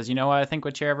walking, she says, "You know what I think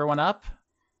would cheer everyone up?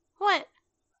 What?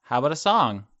 How about a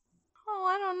song?" Oh,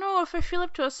 I don't know if I feel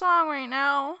up to a song right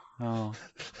now. Oh,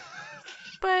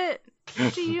 But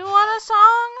do you want a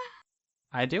song?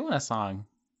 I do want a song.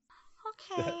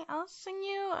 Okay, I'll sing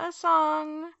you a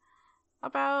song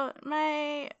about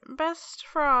my best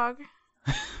frog.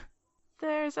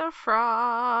 There's a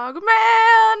frog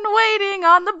man waiting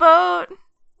on the boat.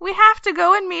 We have to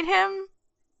go and meet him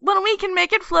when we can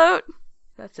make it float.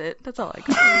 That's it. That's all I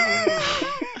got.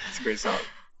 It's a great song.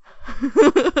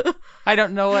 I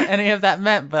don't know what any of that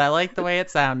meant, but I like the way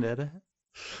it sounded.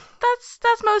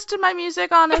 That's most of my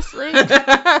music, honestly.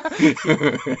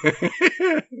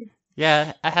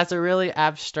 Yeah, it has a really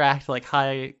abstract, like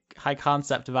high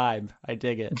concept vibe. I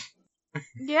dig it.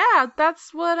 Yeah,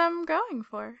 that's what I'm going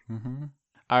for. Mm-hmm.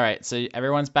 All right, so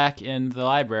everyone's back in the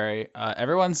library.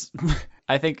 Everyone's,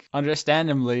 I think,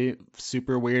 understandably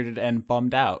super weirded and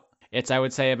bummed out. It's, I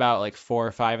would say, about like 4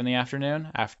 or 5 in the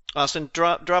afternoon. Austin,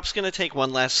 Drop's gonna take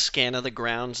one last scan of the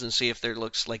grounds and see if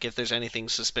if there's anything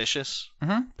suspicious.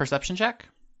 Perception check?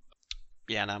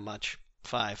 Yeah, not much.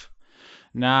 5.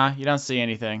 Nah, you don't see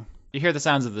anything. You hear the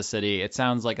sounds of the city. It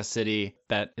sounds like a city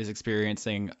that is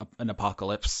experiencing an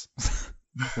apocalypse,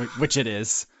 which it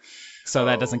is. So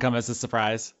that doesn't come as a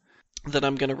surprise. Then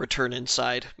I'm gonna return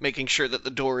inside, making sure that the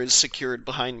door is secured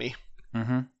behind me.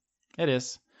 It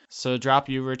is. So Drop,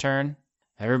 you return.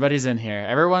 Everybody's in here.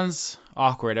 Everyone's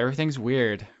awkward. Everything's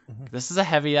weird. This is a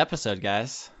heavy episode,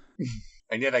 guys.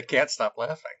 And yet I can't stop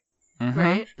laughing.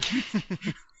 Right?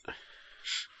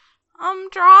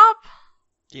 Drop?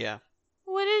 Yeah.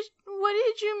 What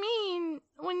did you mean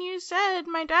when you said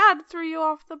my dad threw you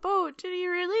off the boat? Did he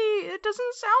really? It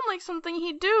doesn't sound like something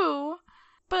he'd do.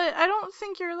 But I don't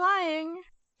think you're lying.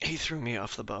 He threw me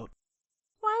off the boat.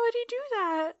 Why would he do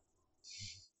that?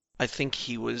 I think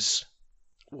he was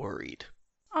worried.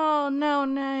 Oh, no,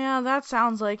 yeah, that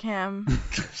sounds like him. I'm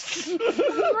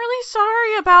really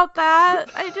sorry about that.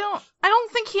 I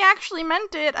don't think he actually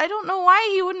meant it. I don't know why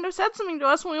he wouldn't have said something to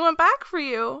us when we went back for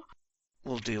you.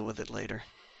 We'll deal with it later.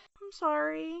 I'm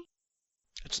sorry.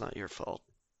 It's not your fault.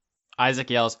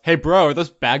 Isaac yells, "Hey bro, are those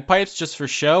bagpipes just for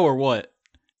show or what?"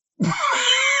 No,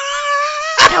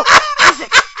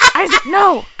 Isaac,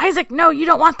 no! Isaac, no, you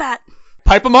don't want that!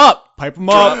 Pipe them up! Pipe them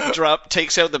up! Drop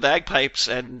takes out the bagpipes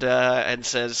and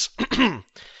says,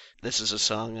 "This is a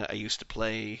song I used to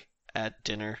play at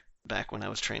dinner back when I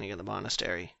was training in the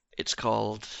monastery. It's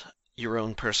called Your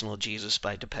Own Personal Jesus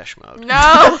by Depeche Mode."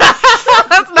 No!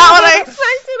 That's not what I expected,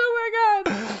 oh my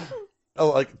god! Oh,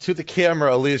 like to the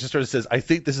camera, Alias just sort of says, "I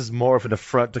think this is more of an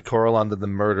affront to Coraline than the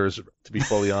murders, to be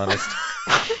fully honest."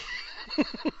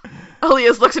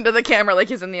 Alias looks into the camera like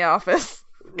he's in the office.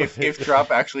 If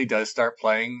Drop actually does start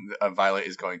playing, Violet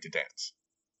is going to dance.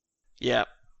 Yeah.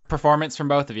 Performance from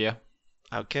both of you.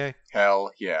 Okay.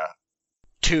 Hell yeah.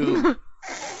 2.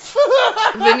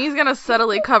 Vinny's gonna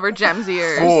subtly cover Jem's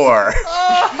ears. 4.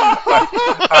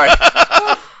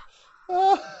 Alright.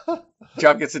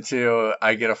 Jump gets a 2,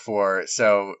 I get a 4,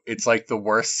 so it's like the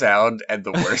worst sound and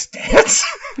the worst dance.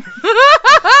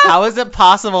 How is it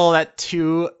possible that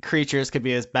 2 creatures could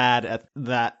be as bad at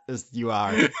that as you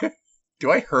are? Do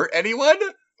I hurt anyone?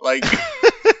 Like,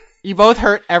 You both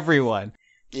hurt everyone.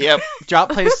 Yep. Drop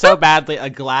plays so badly, a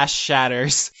glass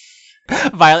shatters.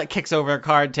 Violet kicks over a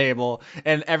card table,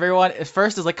 and everyone at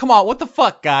first is like, come on, what the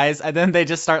fuck, guys? And then they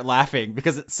just start laughing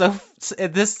because it's so.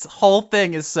 This whole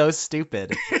thing is so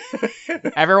stupid.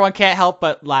 Everyone can't help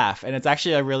but laugh, and it's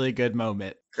actually a really good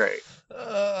moment great.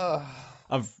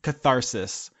 of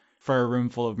catharsis for a room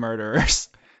full of murderers.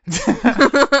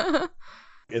 At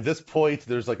this point,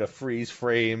 there's like a freeze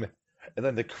frame, and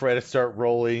then the credits start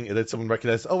rolling, and then someone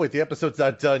recognizes, oh wait, the episode's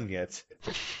not done yet.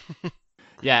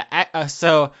 Yeah,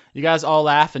 so you guys all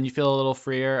laugh, and you feel a little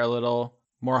freer, a little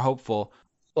more hopeful.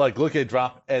 Like, look at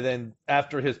Drop, and then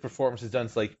after his performance is done,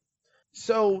 it's like,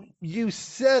 so you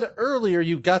said earlier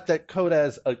you got that coat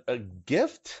as a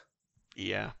gift?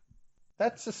 Yeah.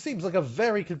 That just seems like a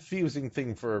very confusing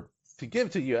thing to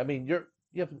give to you. I mean, you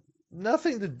have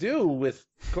nothing to do with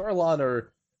Garlon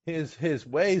or his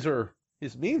ways or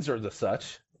his means or the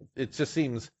such. It just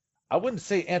seems, I wouldn't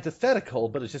say antithetical,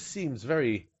 but it just seems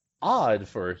very odd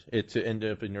for it to end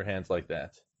up in your hands like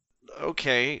that.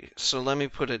 Okay, so let me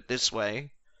put it this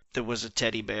way. There was a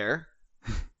teddy bear,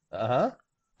 Uh-huh.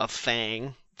 a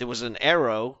fang, there was an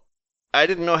arrow. I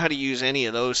didn't know how to use any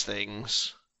of those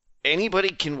things. Anybody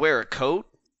can wear a coat,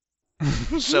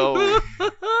 so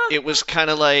it was kind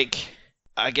of like,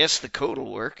 I guess the coat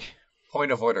will work.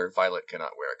 Point of order, Violet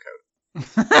cannot wear a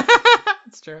coat.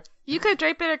 It's true. You could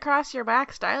drape it across your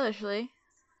back stylishly.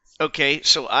 Okay,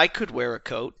 so I could wear a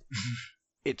coat.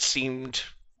 It seemed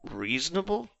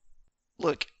reasonable.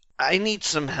 Look, I need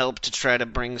some help to try to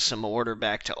bring some order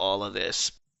back to all of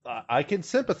this. I can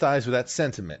sympathize with that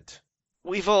sentiment.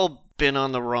 We've all been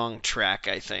on the wrong track,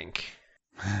 I think.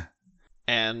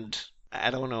 And,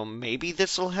 I don't know, maybe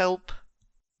this'll help?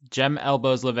 Jem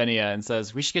elbows Lavinia and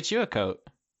says, we should get you a coat.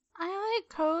 I like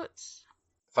coats.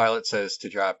 Violet says to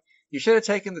Drop, you should have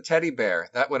taken the teddy bear.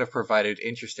 That would have provided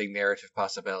interesting narrative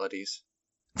possibilities.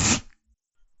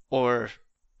 Or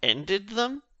ended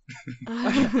them?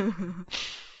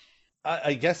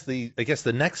 I guess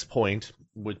the next point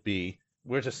would be,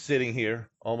 we're just sitting here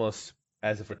almost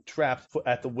as if we're trapped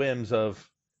at the whims of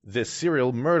this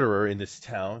serial murderer in this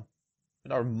town,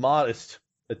 and our modest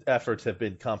efforts have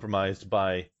been compromised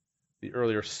by the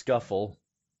earlier scuffle.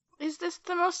 Is this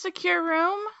the most secure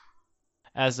room?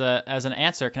 As an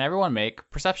answer, can everyone make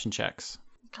perception checks?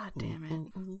 God damn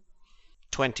it.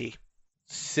 20.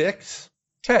 6?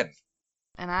 10.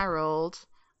 And I rolled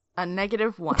a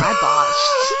 -1. I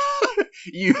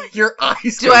botched. Your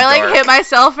eyes Do go I like dark. hit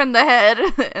myself in the head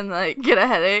and like get a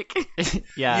headache?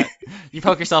 Yeah, you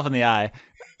poke yourself in the eye.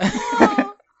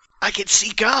 I can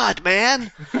see God,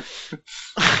 man!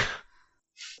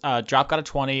 Drop got a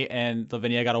 20 and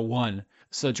Lavinia got a 1.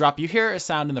 So Drop, you hear a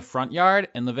sound in the front yard,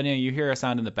 and Lavinia, you hear a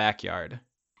sound in the backyard.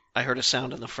 I heard a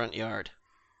sound in the front yard.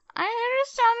 I heard a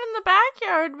sound in the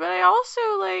backyard, but I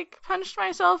also like punched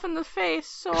myself in the face,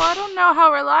 so I don't know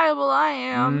how reliable I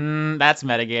am. That's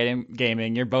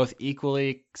metagaming. You're both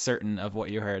equally certain of what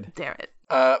you heard. Damn it.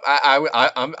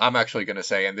 I'm actually gonna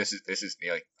say, and this is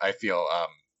like, I feel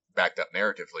backed up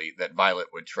narratively, that Violet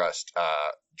would trust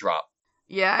Drop.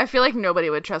 Yeah, I feel like nobody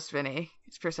would trust Vinny.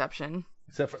 It's perception.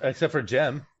 Except for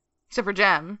Jem. Except for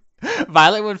Jem.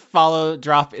 Violet would follow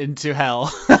Drop into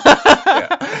hell.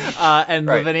 And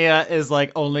Right. Lavinia is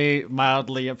like only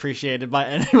mildly appreciated by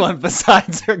anyone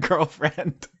besides her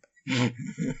girlfriend.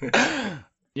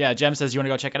 Yeah, Jem says, you want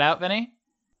to go check it out, Vinny?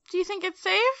 Do you think it's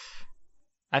safe?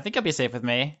 I think you'll be safe with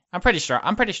me. I'm pretty strong.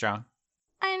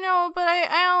 I know, but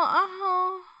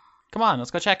I Come on,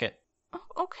 let's go check it.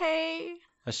 okay.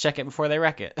 Let's check it before they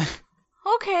wreck it.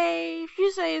 Okay, if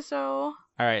you say so.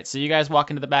 All right, so you guys walk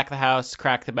into the back of the house,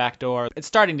 crack the back door. It's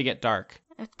starting to get dark.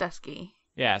 It's dusky.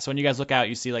 Yeah, so when you guys look out,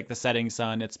 you see like the setting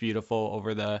sun. It's beautiful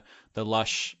over the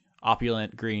lush,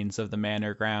 opulent greens of the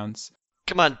manor grounds.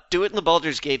 Come on, do it in the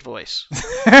Baldur's Gate voice.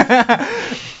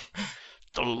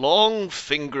 The long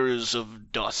fingers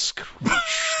of dusk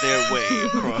reach their way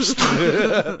across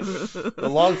The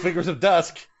long fingers of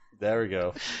dusk. There we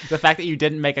go. The fact that you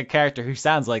didn't make a character who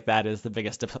sounds like that is the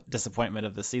biggest disappointment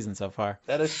of the season so far.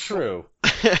 That is true.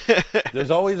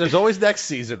 There's always next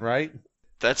season, right?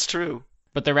 That's true.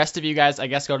 But the rest of you guys, I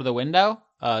guess, go to the window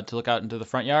to look out into the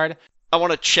front yard. I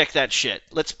want to check that shit.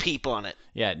 Let's peep on it.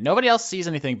 Yeah, nobody else sees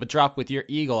anything, but Drop, with your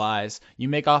eagle eyes, you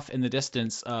make off in the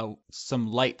distance some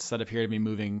lights that appear to be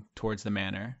moving towards the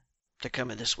manor. They're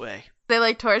coming this way. They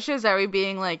like torches? Are we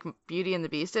being like Beauty and the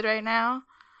Beasted right now?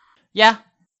 Yeah,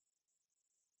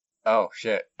 Oh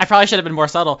shit. I probably should have been more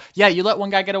subtle. Yeah, you let one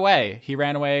guy get away. He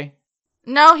ran away.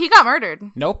 No, he got murdered.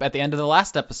 Nope, at the end of the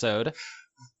last episode,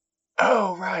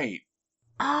 Oh right.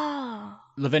 Oh.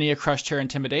 Lavinia crushed her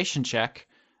intimidation check,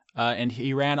 and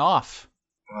he ran off.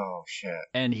 Oh shit.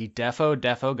 And he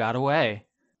defo got away.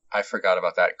 I forgot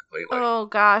about that completely. Oh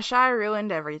gosh, I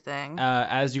ruined everything.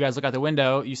 As you guys look out the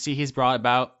window, you see he's brought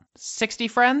about 60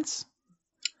 friends.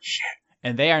 Shit.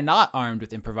 And they are not armed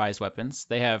with improvised weapons.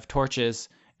 They have torches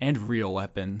and real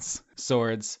weapons.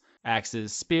 Swords,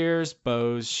 axes, spears,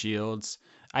 bows, shields.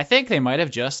 I think they might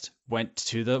have just went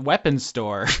to the weapons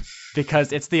store.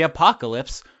 Because it's the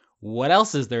apocalypse. What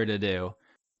else is there to do?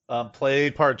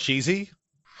 Play Parcheesi.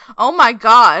 Oh my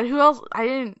god, who else? I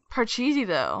didn't Parcheesi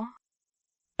though.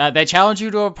 They challenge you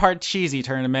to a Parcheesi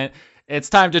tournament. It's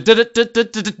time to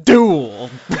duel.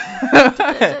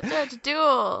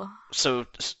 Duel. So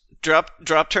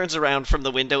Drop turns around from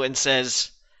the window and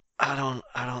says, I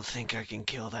don't think I can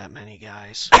kill that many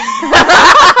guys.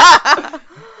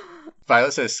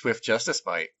 Violet says swift justice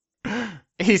might.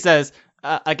 He says,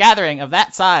 a gathering of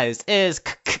that size is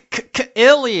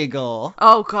illegal.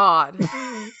 Oh god.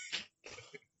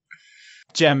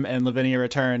 Jem and Lavinia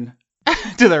return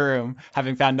to the room,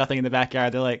 having found nothing in the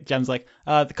backyard. They're like, Jem's like,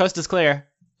 the coast is clear.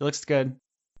 It looks good.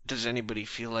 Does anybody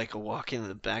feel like a walk in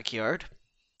the backyard?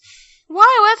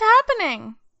 Why? What's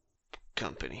happening?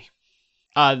 Company.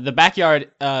 The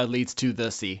backyard leads to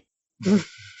the sea.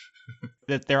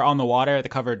 That they're on the water. The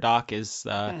covered dock is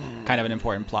kind of an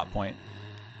important plot point.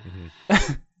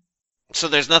 Mm-hmm. So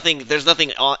there's nothing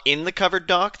in the covered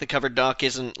dock? The covered dock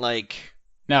isn't like...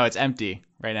 No, it's empty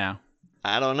right now.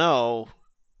 I don't know.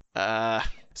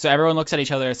 So everyone looks at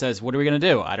each other and says, what are we going to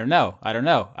do? I don't know. I don't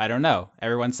know. I don't know.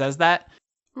 Everyone says that.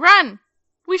 Run!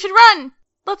 We should run!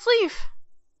 Let's leave!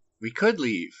 We could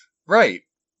leave. Right.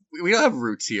 We don't have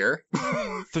roots here.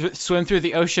 Swim through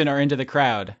the ocean or into the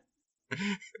crowd.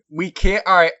 We can't.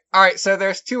 Alright, so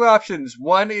there's two options.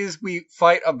 One is we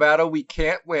fight a battle we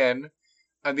can't win,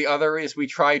 and the other is we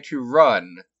try to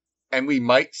run, and we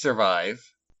might survive.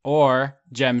 Or,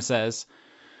 Jem says,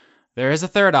 there is a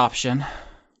third option.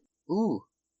 Ooh.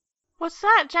 What's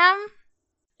that, Jem?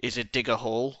 Is it dig a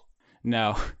hole?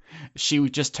 No. She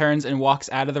just turns and walks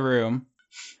out of the room.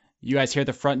 You guys hear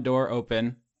the front door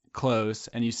open, close,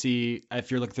 and you see,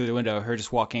 if you're looking through the window, her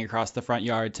just walking across the front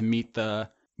yard to meet the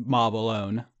mob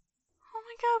alone. Oh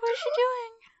my god, what is she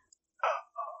doing?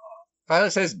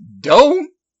 Violet says, don't!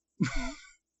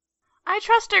 I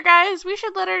trust her, guys. We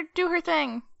should let her do her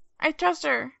thing. I trust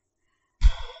her.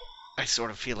 I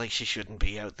sort of feel like she shouldn't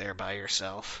be out there by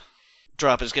herself.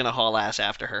 Drop is gonna haul ass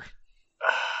after her.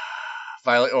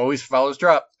 Violet always follows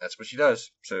Drop. That's what she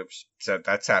does. So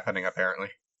that's happening, apparently.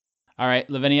 All right,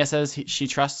 Lavinia says she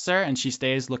trusts her, and she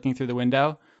stays looking through the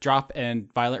window. Drop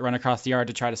and Violet run across the yard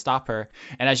to try to stop her.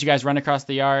 And as you guys run across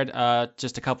the yard,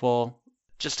 just a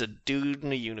dude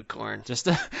and a unicorn. just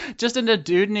a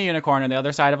dude and a unicorn on the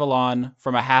other side of a lawn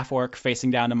from a half-orc facing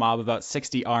down a mob of about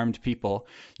 60 armed people.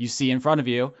 You see in front of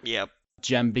you, Yep.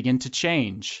 Jem begin to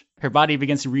change. Her body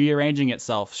begins rearranging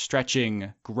itself,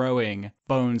 stretching, growing,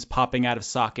 bones popping out of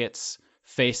sockets,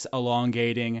 face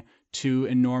elongating, two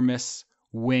enormous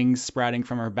wings sprouting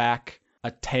from her back,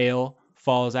 a tail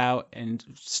falls out and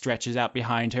stretches out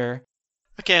behind her.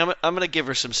 Okay, I'm gonna give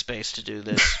her some space to do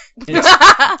this. Did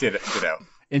out.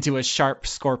 Into a sharp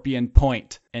scorpion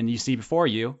point, and you see before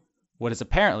you what is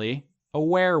apparently a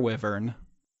werewivern.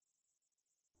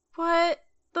 What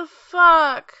the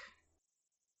fuck?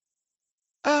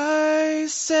 I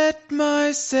set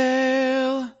my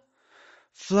sail,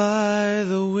 fly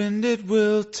the wind it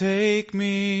will take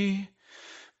me,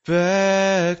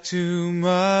 back to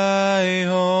my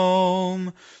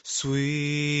home,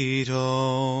 sweet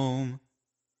home.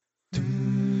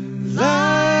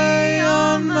 Lie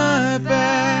on my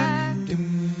back,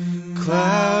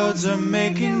 clouds are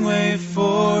making way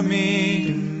for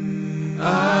me,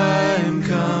 I'm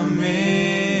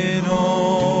coming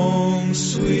home,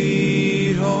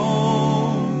 sweet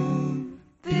home.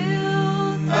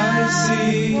 I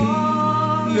see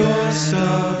your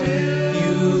star,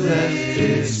 you left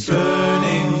it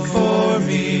burning for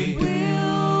me,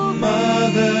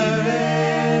 Mother,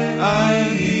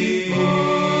 I'm here.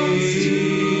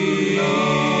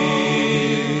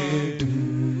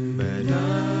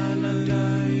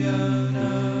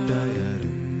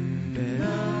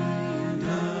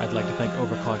 I'd like to thank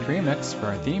Over Collect Remix for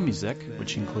our theme music,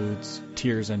 which includes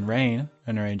Tears and Rain,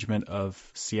 an arrangement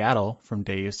of Seattle from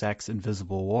Deus Ex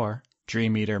Invisible War,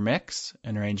 Dream Eater Mix,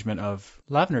 an arrangement of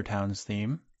Lavender Town's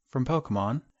theme from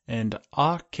Pokemon, and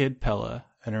Ah Kid Pella,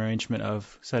 an arrangement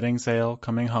of Setting Sail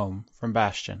Coming Home from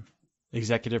Bastion.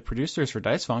 Executive producers for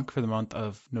Dice Funk for the month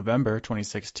of November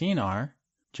 2016 are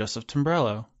Joseph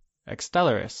Tombrello,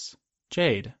 Extellaris,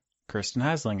 Jade, Kirsten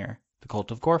Haslinger, The Cult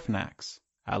of Gorfanax,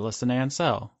 Alice and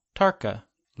Ansel, Tarka,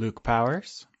 Luke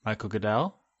Powers, Michael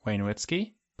Goodell, Wayne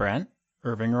Witzke, Brent,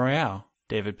 Irving Royale,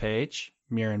 David Page,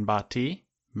 Miran Bhatti,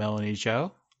 Melanie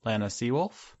Joe, Lana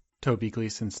Seawolf, Toby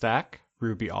Gleason Stack,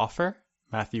 Ruby Offer,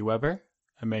 Matthew Weber,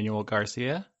 Emmanuel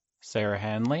Garcia, Sarah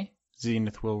Hanley,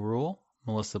 Zenith Will Rule,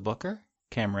 Melissa Booker,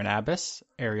 Cameron Abbas,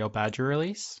 Ariel Badger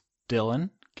Release, Dylan,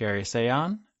 Gary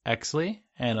Sayon, Exley,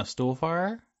 Anna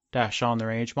Stuhlfarer, Dashon the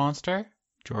Rage Monster,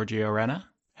 Giorgio Renna,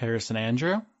 Harrison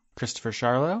Andrew, Christopher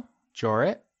Charlo,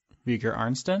 Jorit, Viger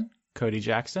Arnston, Cody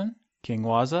Jackson, King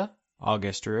Waza,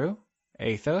 August Rue,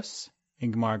 Athos,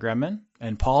 Ingmar Gremmen,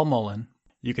 and Paul Mullen.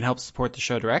 You can help support the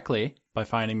show directly by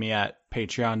finding me at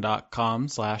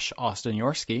patreon.com/Austin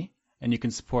Yorsky, and you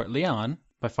can support Leon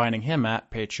by finding him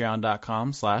at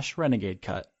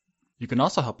patreon.com/renegadecut. You can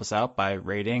also help us out by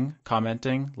rating,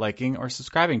 commenting, liking, or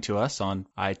subscribing to us on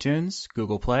iTunes,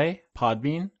 Google Play,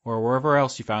 Podbean, or wherever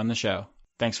else you found the show.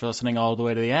 Thanks for listening all the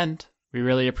way to the end. We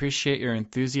really appreciate your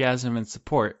enthusiasm and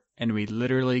support, and we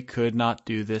literally could not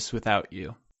do this without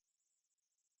you.